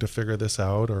online trying to figure this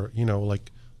out? Or,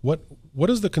 what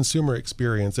is the consumer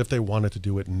experience if they wanted to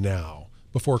do it now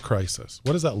before crisis?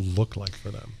 What does that look like for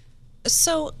them?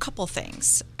 So a couple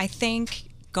things. I think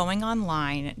going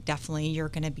online, definitely you're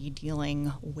going to be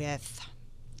dealing with,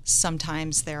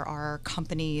 sometimes there are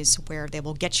companies where they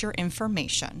will get your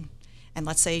information. And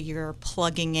let's say you're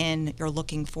plugging in, you're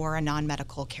looking for a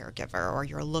non-medical caregiver, or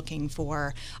you're looking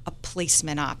for a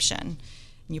placement option.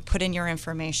 And you put in your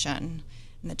information.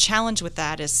 And the challenge with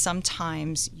that is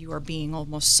sometimes you are being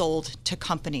almost sold to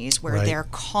companies where they're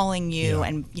calling you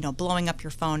and blowing up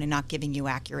your phone and not giving you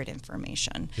accurate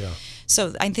information. Yeah.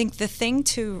 So I think the thing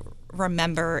to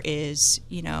remember is,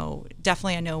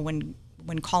 definitely I know when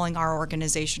calling our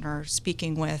organization or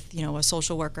speaking with, a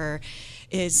social worker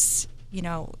is,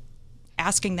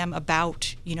 asking them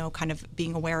about, kind of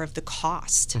being aware of the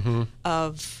cost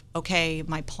of, okay,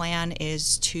 my plan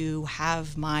is to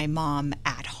have my mom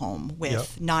at home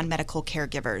with non-medical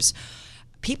caregivers.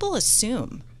 People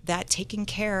assume that taking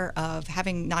care of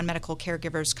having non-medical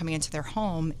caregivers coming into their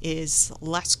home is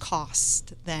less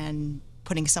cost than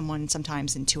putting someone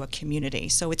sometimes into a community.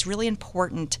 So it's really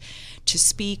important to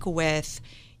speak with,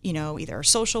 either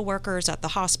social workers at the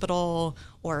hospital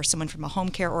or someone from a home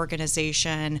care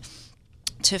organization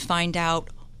to find out,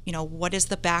 what is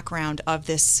the background of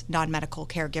this non-medical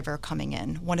caregiver coming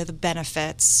in? What are the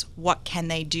benefits? What can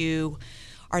they do?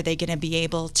 Are they going to be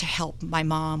able to help my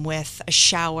mom with a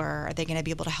shower? Are they going to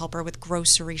be able to help her with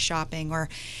grocery shopping? Or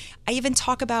I even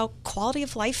talk about quality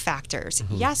of life factors.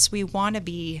 Yes, we want to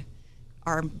be,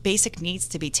 our basic needs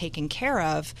to be taken care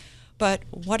of, but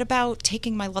what about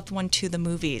taking my loved one to the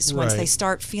movies once they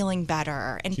start feeling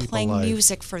better, and Keep playing alive.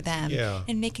 music for them,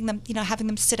 and making them, having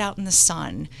them sit out in the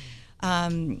sun.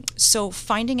 So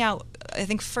finding out, I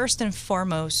think first and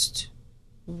foremost,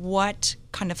 what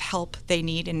kind of help they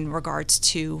need in regards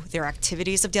to their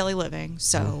activities of daily living.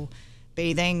 So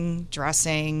bathing,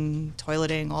 dressing,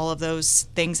 toileting, all of those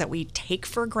things that we take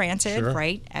for granted,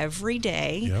 right, every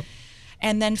day. Yep.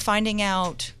 And then finding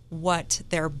out what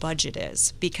their budget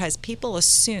is, because people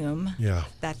assume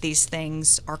that these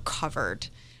things are covered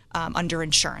under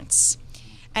insurance.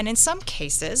 And in some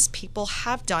cases, people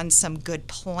have done some good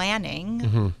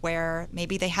planning where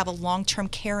maybe they have a long-term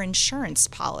care insurance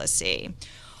policy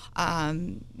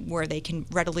where they can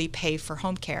readily pay for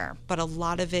home care. But a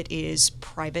lot of it is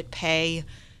private pay,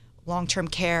 long-term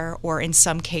care, or in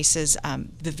some cases,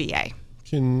 the VA.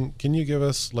 Can you give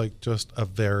us like just a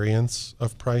variance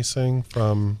of pricing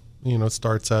from, it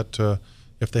starts at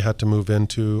if they had to move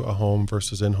into a home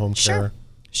versus in-home care?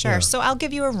 Sure. Yeah. So I'll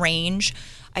give you a range.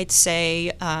 I'd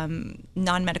say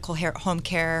non-medical home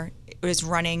care is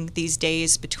running these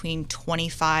days between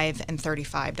 $25 and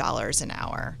 $35 an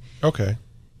hour. Okay.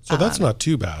 So that's not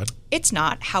too bad. It's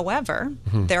not. However,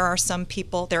 there are some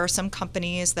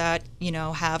companies that,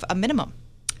 have a minimum.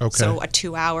 Okay. So a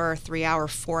 2-hour, 3-hour,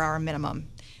 4-hour minimum.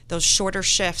 Those shorter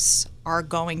shifts are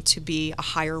going to be a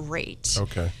higher rate.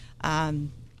 Okay.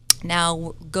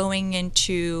 Now, going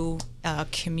into a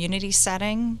community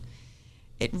setting,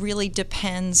 it really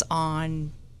depends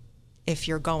on if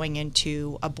you're going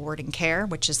into a boarding care,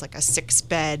 which is like a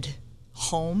 6-bed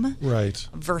home, right,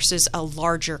 versus a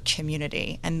larger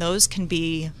community. And those can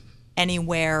be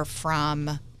anywhere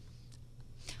from,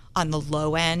 on the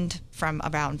low end, from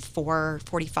around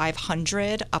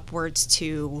 $4,500 upwards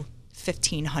to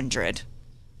 $1,500.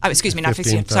 Oh, excuse me, not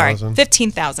 15. Sorry,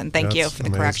 15,000. Thank you for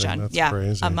the correction. That's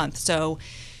crazy. A month. So,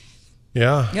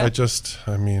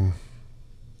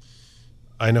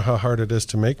 I know how hard it is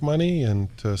to make money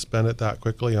and to spend it that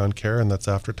quickly on care, and that's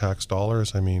after tax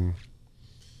dollars. I mean,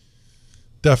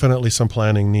 definitely some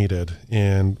planning needed.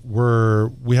 And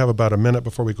we have about a minute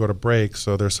before we go to break,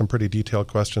 so there's some pretty detailed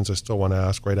questions I still want to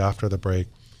ask right after the break.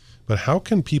 But how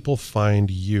can people find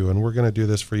you? And we're going to do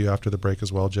this for you after the break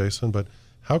as well, Jason. But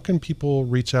how can people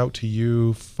reach out to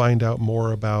you, find out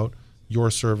more about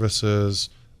your services,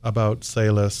 about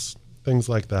Salus, things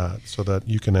like that, so that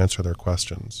you can answer their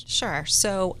questions? Sure.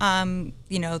 So,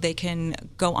 they can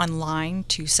go online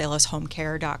to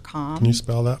salushomecare.com. Can you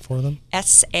spell that for them?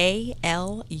 SALUS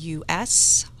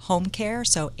Home Care,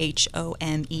 so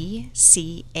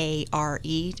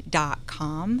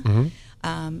HOMECARE.com.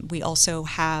 We also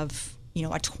have, a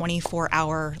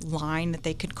 24-hour line that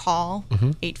they could call,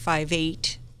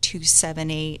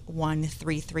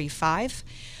 858-278-1335.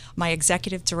 My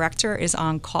executive director is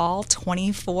on call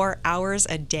 24 hours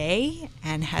a day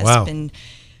and has been,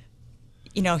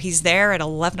 he's there at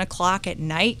 11 o'clock at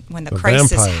night when the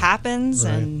crisis happens,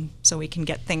 right, and so we can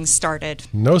get things started.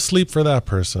 No sleep for that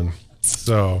person.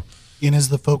 So, and is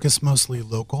the focus mostly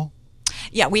local?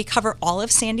 Yeah, we cover all of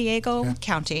San Diego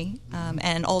County,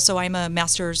 and also I'm a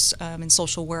master's in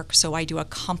social work, so I do a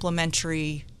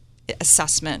complimentary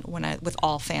assessment with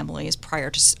all families prior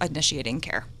to initiating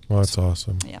care. Well, that's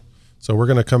awesome. Yeah. So we're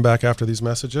going to come back after these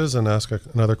messages and ask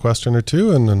another question or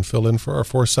two and then fill in for our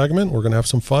fourth segment. We're going to have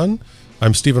some fun.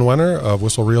 I'm Stephen Wenner of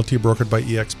Whistle Realty, brokered by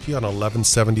EXP on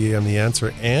 1170 AM The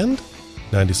Answer and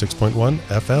 96.1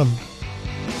 FM.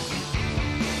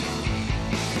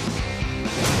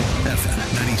 FM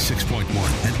 96.1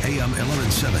 and AM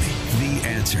 1170. The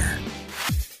Answer.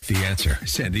 The Answer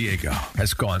San Diego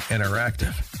has gone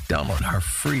interactive. Download our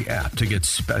free app to get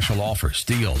special offers,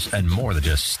 deals, and more than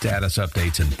just status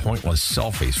updates and pointless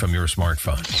selfies from your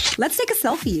smartphone. Let's take a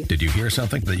selfie. Did you hear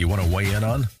something that you want to weigh in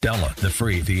on? Download the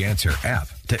free The Answer app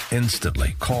to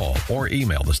instantly call or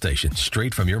email the station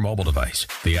straight from your mobile device.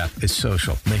 The app is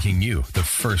social, making you the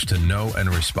first to know and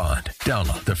respond.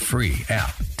 Download the free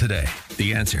app today.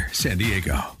 The Answer San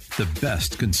Diego. The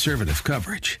best conservative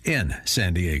coverage in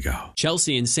San Diego.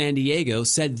 Chelsea in San Diego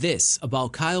said this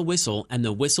about Kyle Whistle and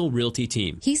the Whistle Realty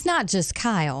team. He's not just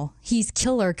Kyle. He's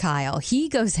Killer Kyle. He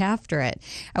goes after it.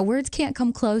 Our words can't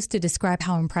come close to describe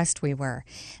how impressed we were.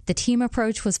 The team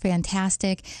approach was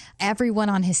fantastic. Everyone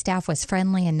on his staff was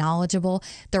friendly and knowledgeable.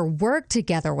 Their work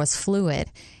together was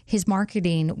fluid. His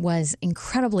marketing was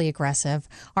incredibly aggressive.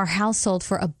 Our house sold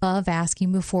for above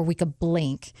asking before we could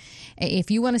blink. If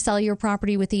you want to sell your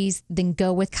property with ease, then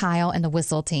go with Kyle and the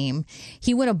Whistle team.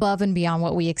 He went above and beyond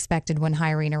what we expected when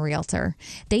hiring a realtor.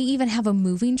 They even have a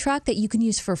moving truck that you can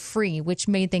use for free, which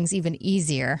made things even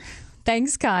easier.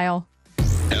 Thanks, Kyle.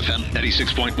 FM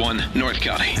 96.1 North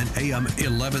County and AM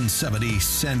 1170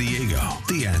 San Diego.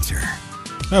 The Answer.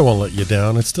 I won't let you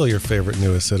down. It's still your favorite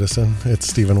newest citizen. It's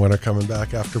Stephen Winter coming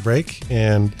back after break.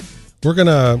 And we're going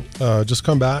to just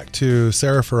come back to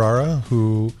Sarah Ferrara,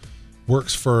 who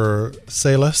works for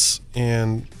Salus.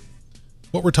 And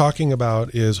what we're talking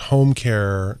about is home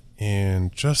care and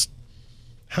just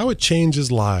how it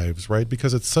changes lives, right?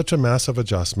 Because it's such a massive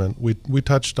adjustment. We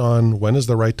touched on when is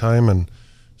the right time, and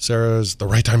Sarah's the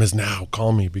right time is now.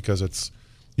 Call me, because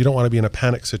you don't want to be in a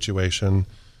panic situation.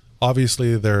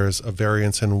 Obviously, there's a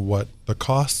variance in what the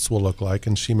costs will look like,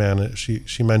 and she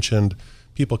mentioned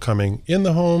people coming in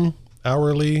the home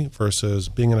hourly versus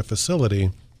being in a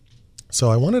facility. So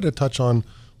I wanted to touch on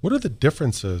what are the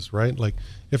differences, right? Like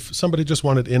if somebody just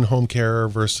wanted in-home care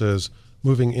versus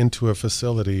moving into a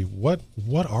facility, what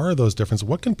are those differences?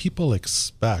 What can people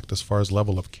expect as far as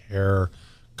level of care,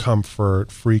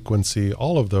 comfort, frequency,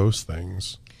 all of those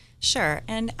things? Sure.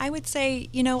 And I would say,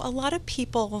 a lot of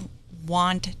people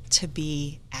want to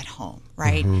be at home,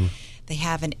 right? Mm-hmm. They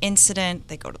have an incident,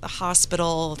 they go to the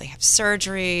hospital, they have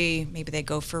surgery, maybe they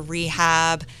go for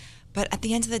rehab. But at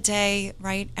the end of the day,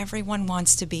 right, everyone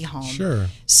wants to be home. Sure.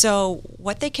 So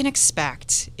what they can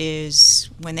expect is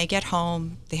when they get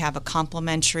home, they have a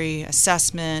complimentary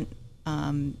assessment,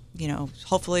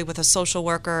 hopefully with a social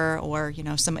worker or,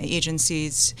 some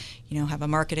agencies, have a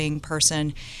marketing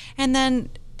person. And then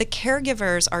the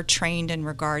caregivers are trained in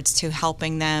regards to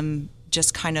helping them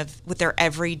just kind of with their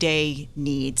everyday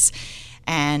needs.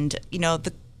 And,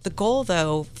 the goal,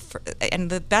 though, and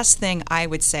the best thing I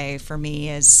would say for me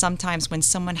is sometimes when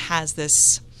someone has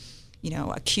this,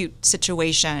 acute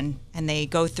situation and they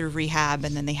go through rehab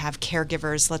and then they have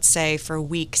caregivers, let's say, for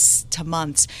weeks to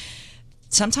months,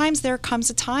 sometimes there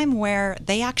comes a time where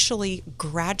they actually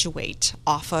graduate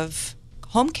off of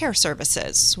home care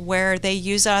services, where they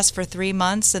use us for 3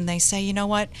 months and they say, you know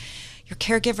what, your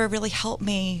caregiver really helped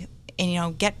me,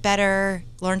 and, get better,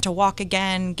 learn to walk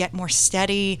again, get more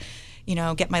steady,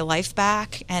 get my life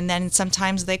back. And then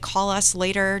sometimes they call us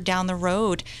later down the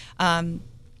road.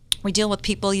 We deal with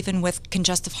people even with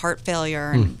congestive heart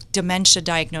failure and dementia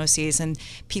diagnoses, and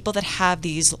people that have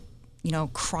these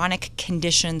chronic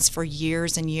conditions for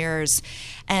years and years.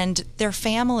 And their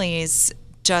families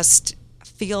just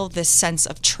feel this sense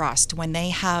of trust when they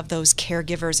have those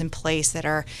caregivers in place that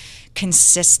are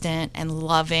consistent and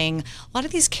loving. A lot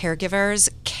of these caregivers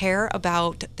care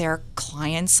about their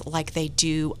clients like they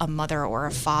do a mother or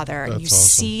a father. That's and you awesome.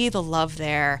 See the love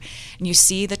there, and you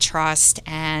see the trust,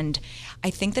 and I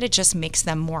think that it just makes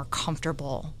them more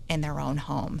comfortable in their own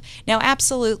home. Now,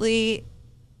 absolutely,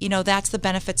 that's the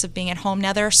benefits of being at home.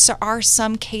 Now, there are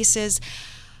some cases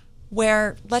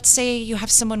where, let's say you have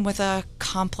someone with a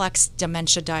complex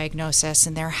dementia diagnosis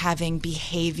and they're having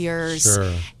behaviors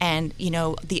Sure. and,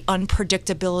 the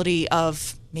unpredictability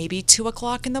of maybe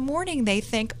 2:00 in the morning, they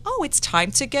think, oh, it's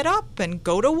time to get up and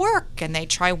go to work. And they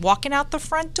try walking out the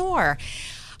front door.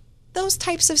 Those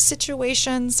types of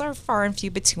situations are far and few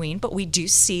between, but we do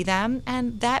see them.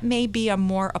 And that may be a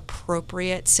more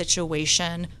appropriate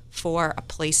situation for a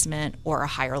placement or a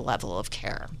higher level of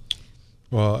care.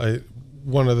 Well,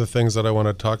 one of the things that I want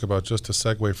to talk about, just to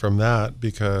segue from that,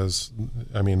 because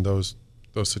those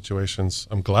situations,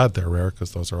 I'm glad they're rare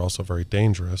because those are also very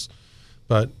dangerous.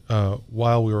 But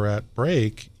while we were at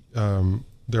break,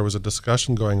 there was a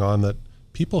discussion going on that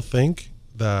people think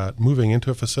that moving into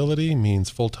a facility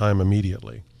means full-time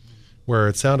immediately, where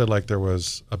it sounded like there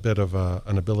was a bit of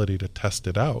an ability to test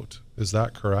it out. Is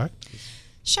that correct?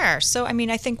 Sure. So,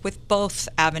 I think with both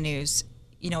avenues,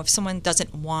 if someone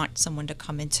doesn't want someone to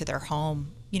come into their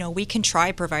home, we can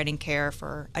try providing care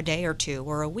for a day or two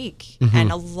or a week. Mm-hmm.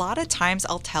 And a lot of times,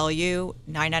 I'll tell you,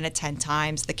 9 out of 10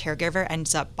 times, the caregiver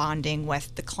ends up bonding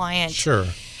with the client. Sure.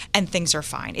 And things are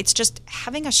fine. It's just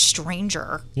having a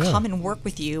stranger come and work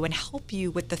with you and help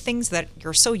you with the things that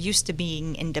you're so used to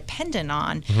being independent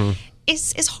on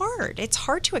is hard. It's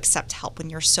hard to accept help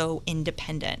when you're so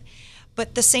independent.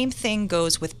 But the same thing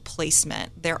goes with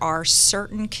placement. There are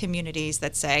certain communities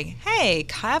that say, hey,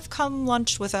 come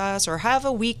lunch with us or have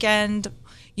a weekend,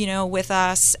 with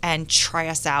us and try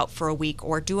us out for a week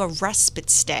or do a respite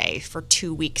stay for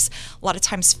 2 weeks. A lot of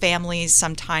times families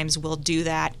sometimes will do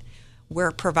that.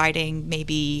 We're providing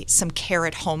maybe some care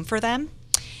at home for them.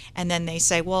 And then they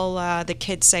say, the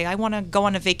kids say, I want to go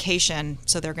on a vacation.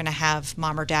 So they're going to have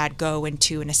mom or dad go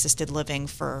into an assisted living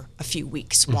for a few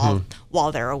weeks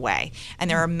while they're away. And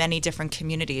there are many different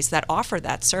communities that offer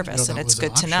that service, and it's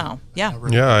good to know. Yeah.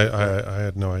 I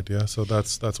had no idea. So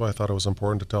that's why I thought it was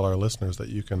important to tell our listeners that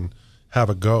you can have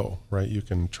a go, right? You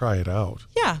can try it out.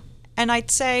 Yeah. And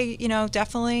I'd say,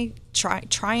 definitely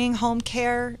trying home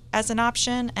care as an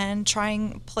option and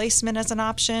trying placement as an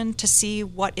option to see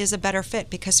what is a better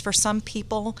fit. Because for some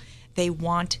people, they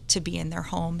want to be in their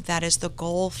home. That is the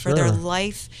goal for their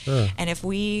life. Sure. And if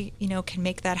we, can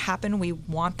make that happen, we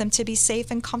want them to be safe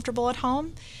and comfortable at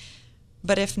home.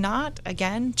 But if not,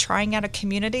 again, trying out a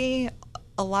community,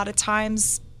 a lot of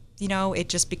times, it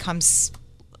just becomes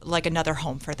like another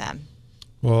home for them.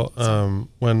 Well,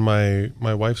 when my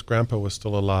wife's grandpa was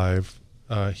still alive,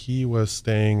 he was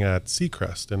staying at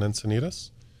Seacrest in Encinitas,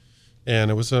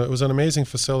 and it was an amazing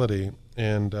facility.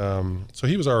 And so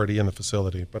he was already in the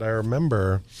facility. But I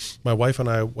remember my wife and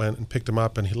I went and picked him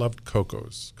up, and he loved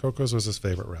Coco's. Coco's was his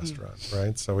favorite restaurant,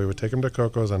 right? So we would take him to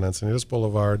Coco's on Encinitas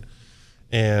Boulevard.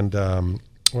 And I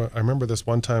remember this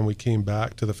one time we came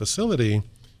back to the facility,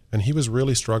 and he was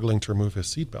really struggling to remove his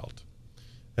seatbelt.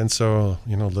 And so,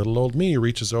 little old me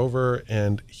reaches over,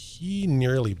 and he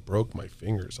nearly broke my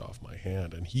fingers off my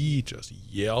hand. And he just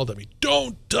yelled at me,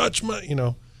 "Don't touch my,"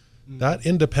 That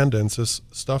independence is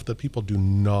stuff that people do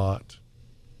not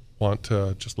want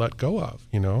to just let go of,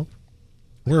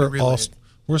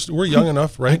 We're young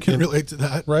enough, right? I can relate to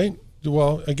that. Right?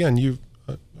 Well, again,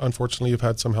 unfortunately, you've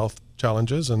had some health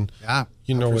challenges, and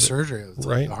after surgery, it's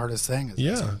right? like the hardest thing.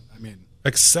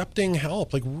 Accepting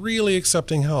help, like really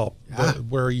accepting help,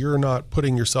 where you're not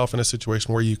putting yourself in a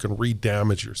situation where you can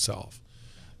re-damage yourself.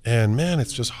 And man,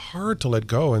 it's just hard to let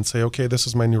go and say, okay, this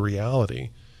is my new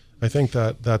reality. I think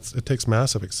it takes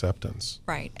massive acceptance.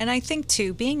 Right. And I think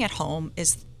too, being at home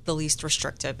is the least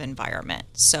restrictive environment.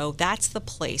 So that's the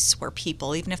place where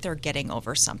people, even if they're getting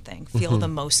over something, feel the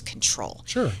most control.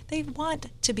 Sure. They want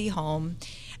to be home,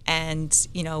 and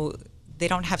they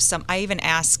don't have I even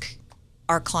ask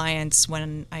our clients,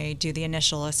 when I do the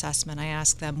initial assessment, I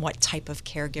ask them what type of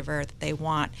caregiver that they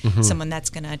want. Someone that's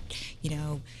going to,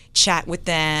 chat with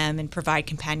them and provide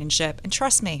companionship. And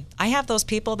trust me, I have those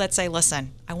people that say,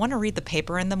 listen, I want to read the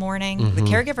paper in the morning. The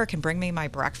caregiver can bring me my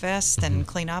breakfast and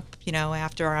clean up,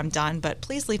 after I'm done, but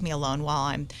please leave me alone while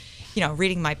I'm,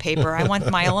 reading my paper. I want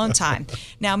my alone time.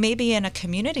 Now, maybe in a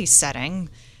community setting,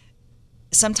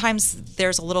 sometimes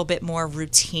there's a little bit more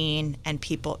routine and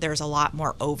there's a lot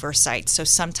more oversight. So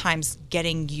sometimes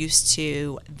getting used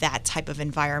to that type of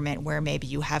environment where maybe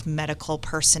you have medical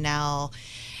personnel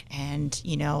and,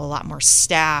 a lot more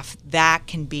staff, that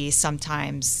can be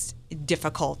sometimes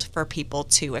difficult for people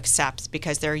to accept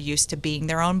because they're used to being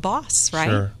their own boss, right?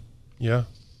 Sure. Yeah.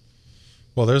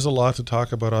 Well, there's a lot to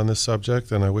talk about on this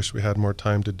subject, and I wish we had more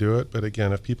time to do it. But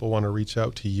again, if people want to reach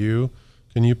out to you,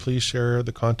 can you please share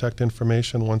the contact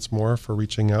information once more for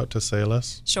reaching out to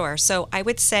Salus? Sure. So I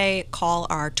would say call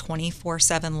our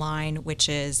 24/7 line, which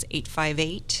is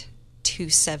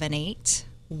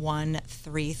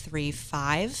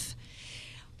 858-278-1335.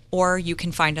 Or you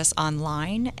can find us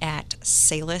online at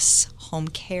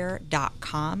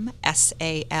salushomecare.com,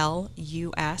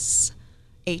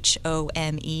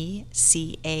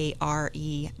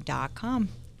 SALUSHOMECARE.com.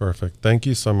 Perfect. Thank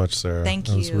you so much, Sarah. Thank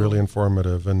you. It was really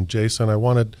informative. And Jason, I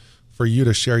wanted for you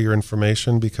to share your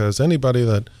information, because anybody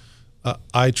that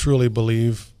I truly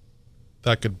believe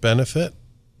that could benefit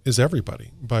is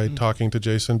everybody by talking to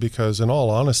Jason, because in all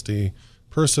honesty,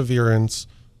 perseverance,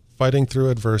 fighting through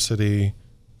adversity,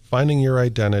 finding your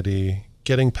identity,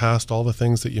 getting past all the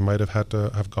things that you might have had to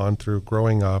have gone through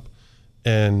growing up,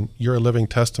 and you're a living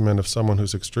testament of someone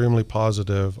who's extremely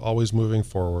positive, always moving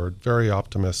forward, very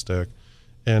optimistic,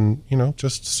 and,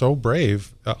 just so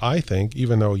brave, I think,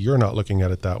 even though you're not looking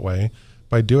at it that way,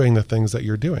 by doing the things that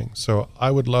you're doing. So I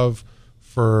would love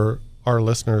for our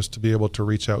listeners to be able to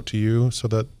reach out to you so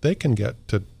that they can get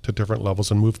to different levels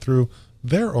and move through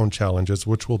their own challenges,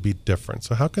 which will be different.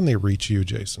 So how can they reach you,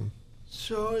 Jason?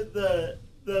 So the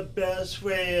best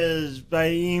way is by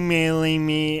emailing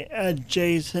me at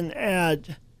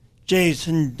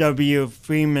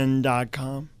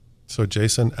jason@jasonwfreeman.com. So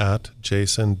Jason at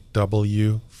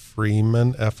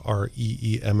jasonwfreeman,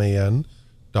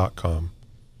 FREEMAN.com.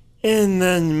 And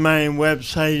then my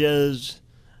website is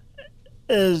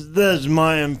there's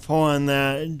my info on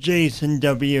that,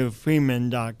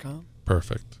 jasonwfreeman.com.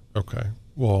 Perfect. Okay.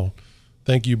 Well,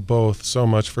 thank you both so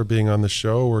much for being on the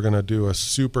show. We're going to do a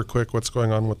super quick what's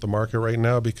going on with the market right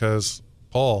now, because,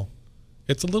 Paul,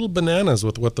 it's a little bananas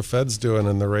with what the Fed's doing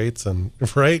and the rates, and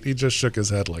right? He just shook his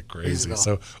head like crazy.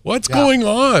 So what's going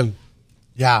on?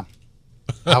 Yeah.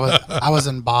 I was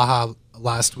in Baja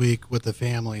last week with the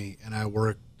family, and I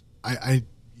worked. I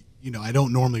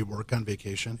don't normally work on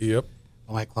vacation. Yep.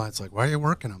 And my client's like, "Why are you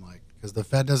working?" I'm like, "Because the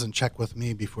Fed doesn't check with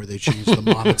me before they change the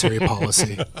monetary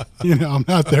policy. I'm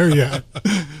not there yet."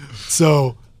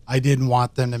 So I didn't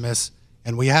want them to miss.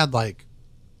 And we had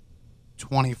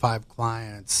 25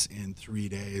 clients in 3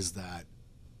 days that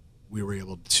we were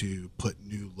able to put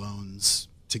new loans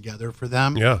together for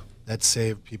them. Yeah. That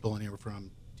saved people anywhere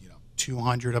from,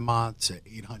 $200 a month to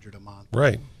 $800 a month.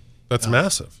 Right. That's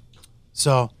massive.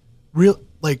 So,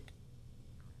 the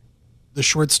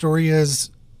short story is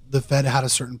the Fed had a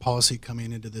certain policy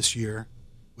coming into this year,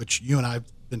 which you and I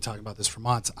have been talking about this for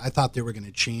months. I thought they were going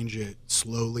to change it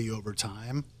slowly over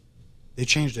time. They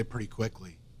changed it pretty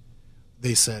quickly.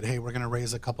 They said, hey, we're going to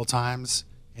raise a couple times.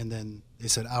 And then they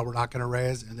said, oh, we're not going to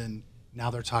raise. And then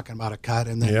now they're talking about a cut.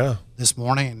 And then this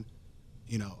morning,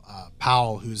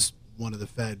 Powell, who's one of the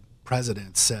Fed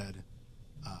presidents, said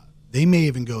they may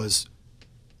even go as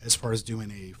far as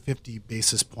doing a 50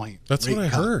 basis point That's rate what I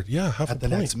cut heard. Yeah, half at a the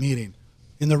point. next meeting.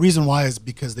 And the reason why is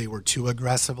because they were too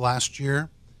aggressive last year.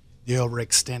 They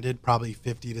overextended probably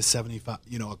 50 to 75,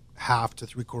 a half to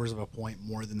 3/4 of a point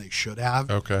more than they should have.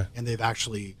 Okay. And they've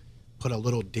actually put a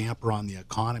little damper on the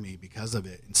economy because of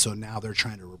it. And so now they're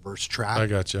trying to reverse track. I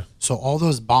got you. So all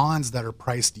those bonds that are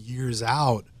priced years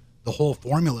out, the whole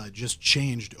formula just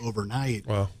changed overnight.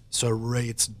 Wow. So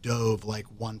rates dove like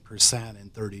 1% in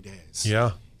 30 days.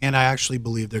 Yeah. And I actually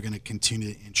believe they're going to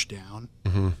continue to inch down.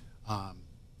 Mm-hmm.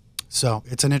 So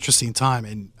it's an interesting time,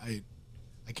 and I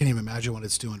can't even imagine what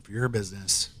it's doing for your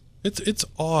business. It's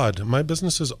odd. My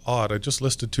business is odd. I just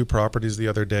listed 2 properties the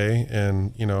other day,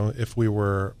 and if we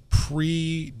were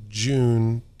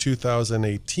pre-June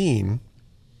 2018,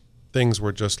 things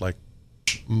were just like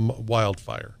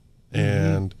wildfire. Mm-hmm.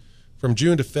 And from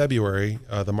June to February,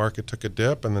 the market took a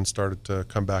dip and then started to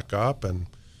come back up, and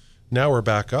now we're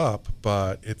back up,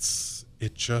 but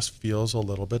it just feels a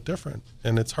little bit different.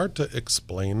 And it's hard to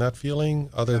explain that feeling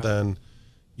other than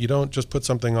you don't just put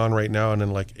something on right now and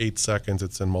in like 8 seconds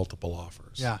it's in multiple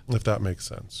offers. Yeah. If that makes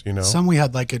sense, Some we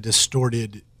had like a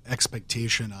distorted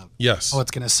expectation of, yes,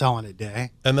 it's going to sell in a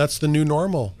day. And that's the new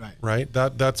normal, right?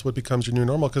 That's what becomes your new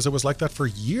normal, because it was like that for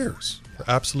years, for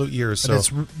absolute years. But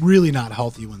it's really not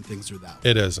healthy when things are that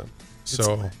way. It isn't.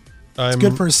 So it's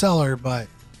good for a seller, but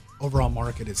overall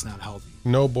market, it's not healthy.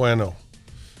 No bueno.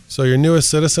 So your newest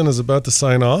citizen is about to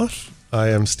sign off. I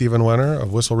am Stephen Wenner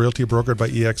of Whistle Realty, brokered by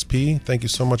EXP. Thank you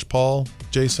so much, Paul,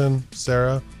 Jason,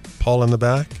 Sarah, Paul in the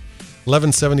back.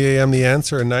 1170 AM The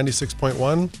Answer and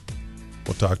 96.1.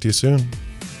 We'll talk to you soon.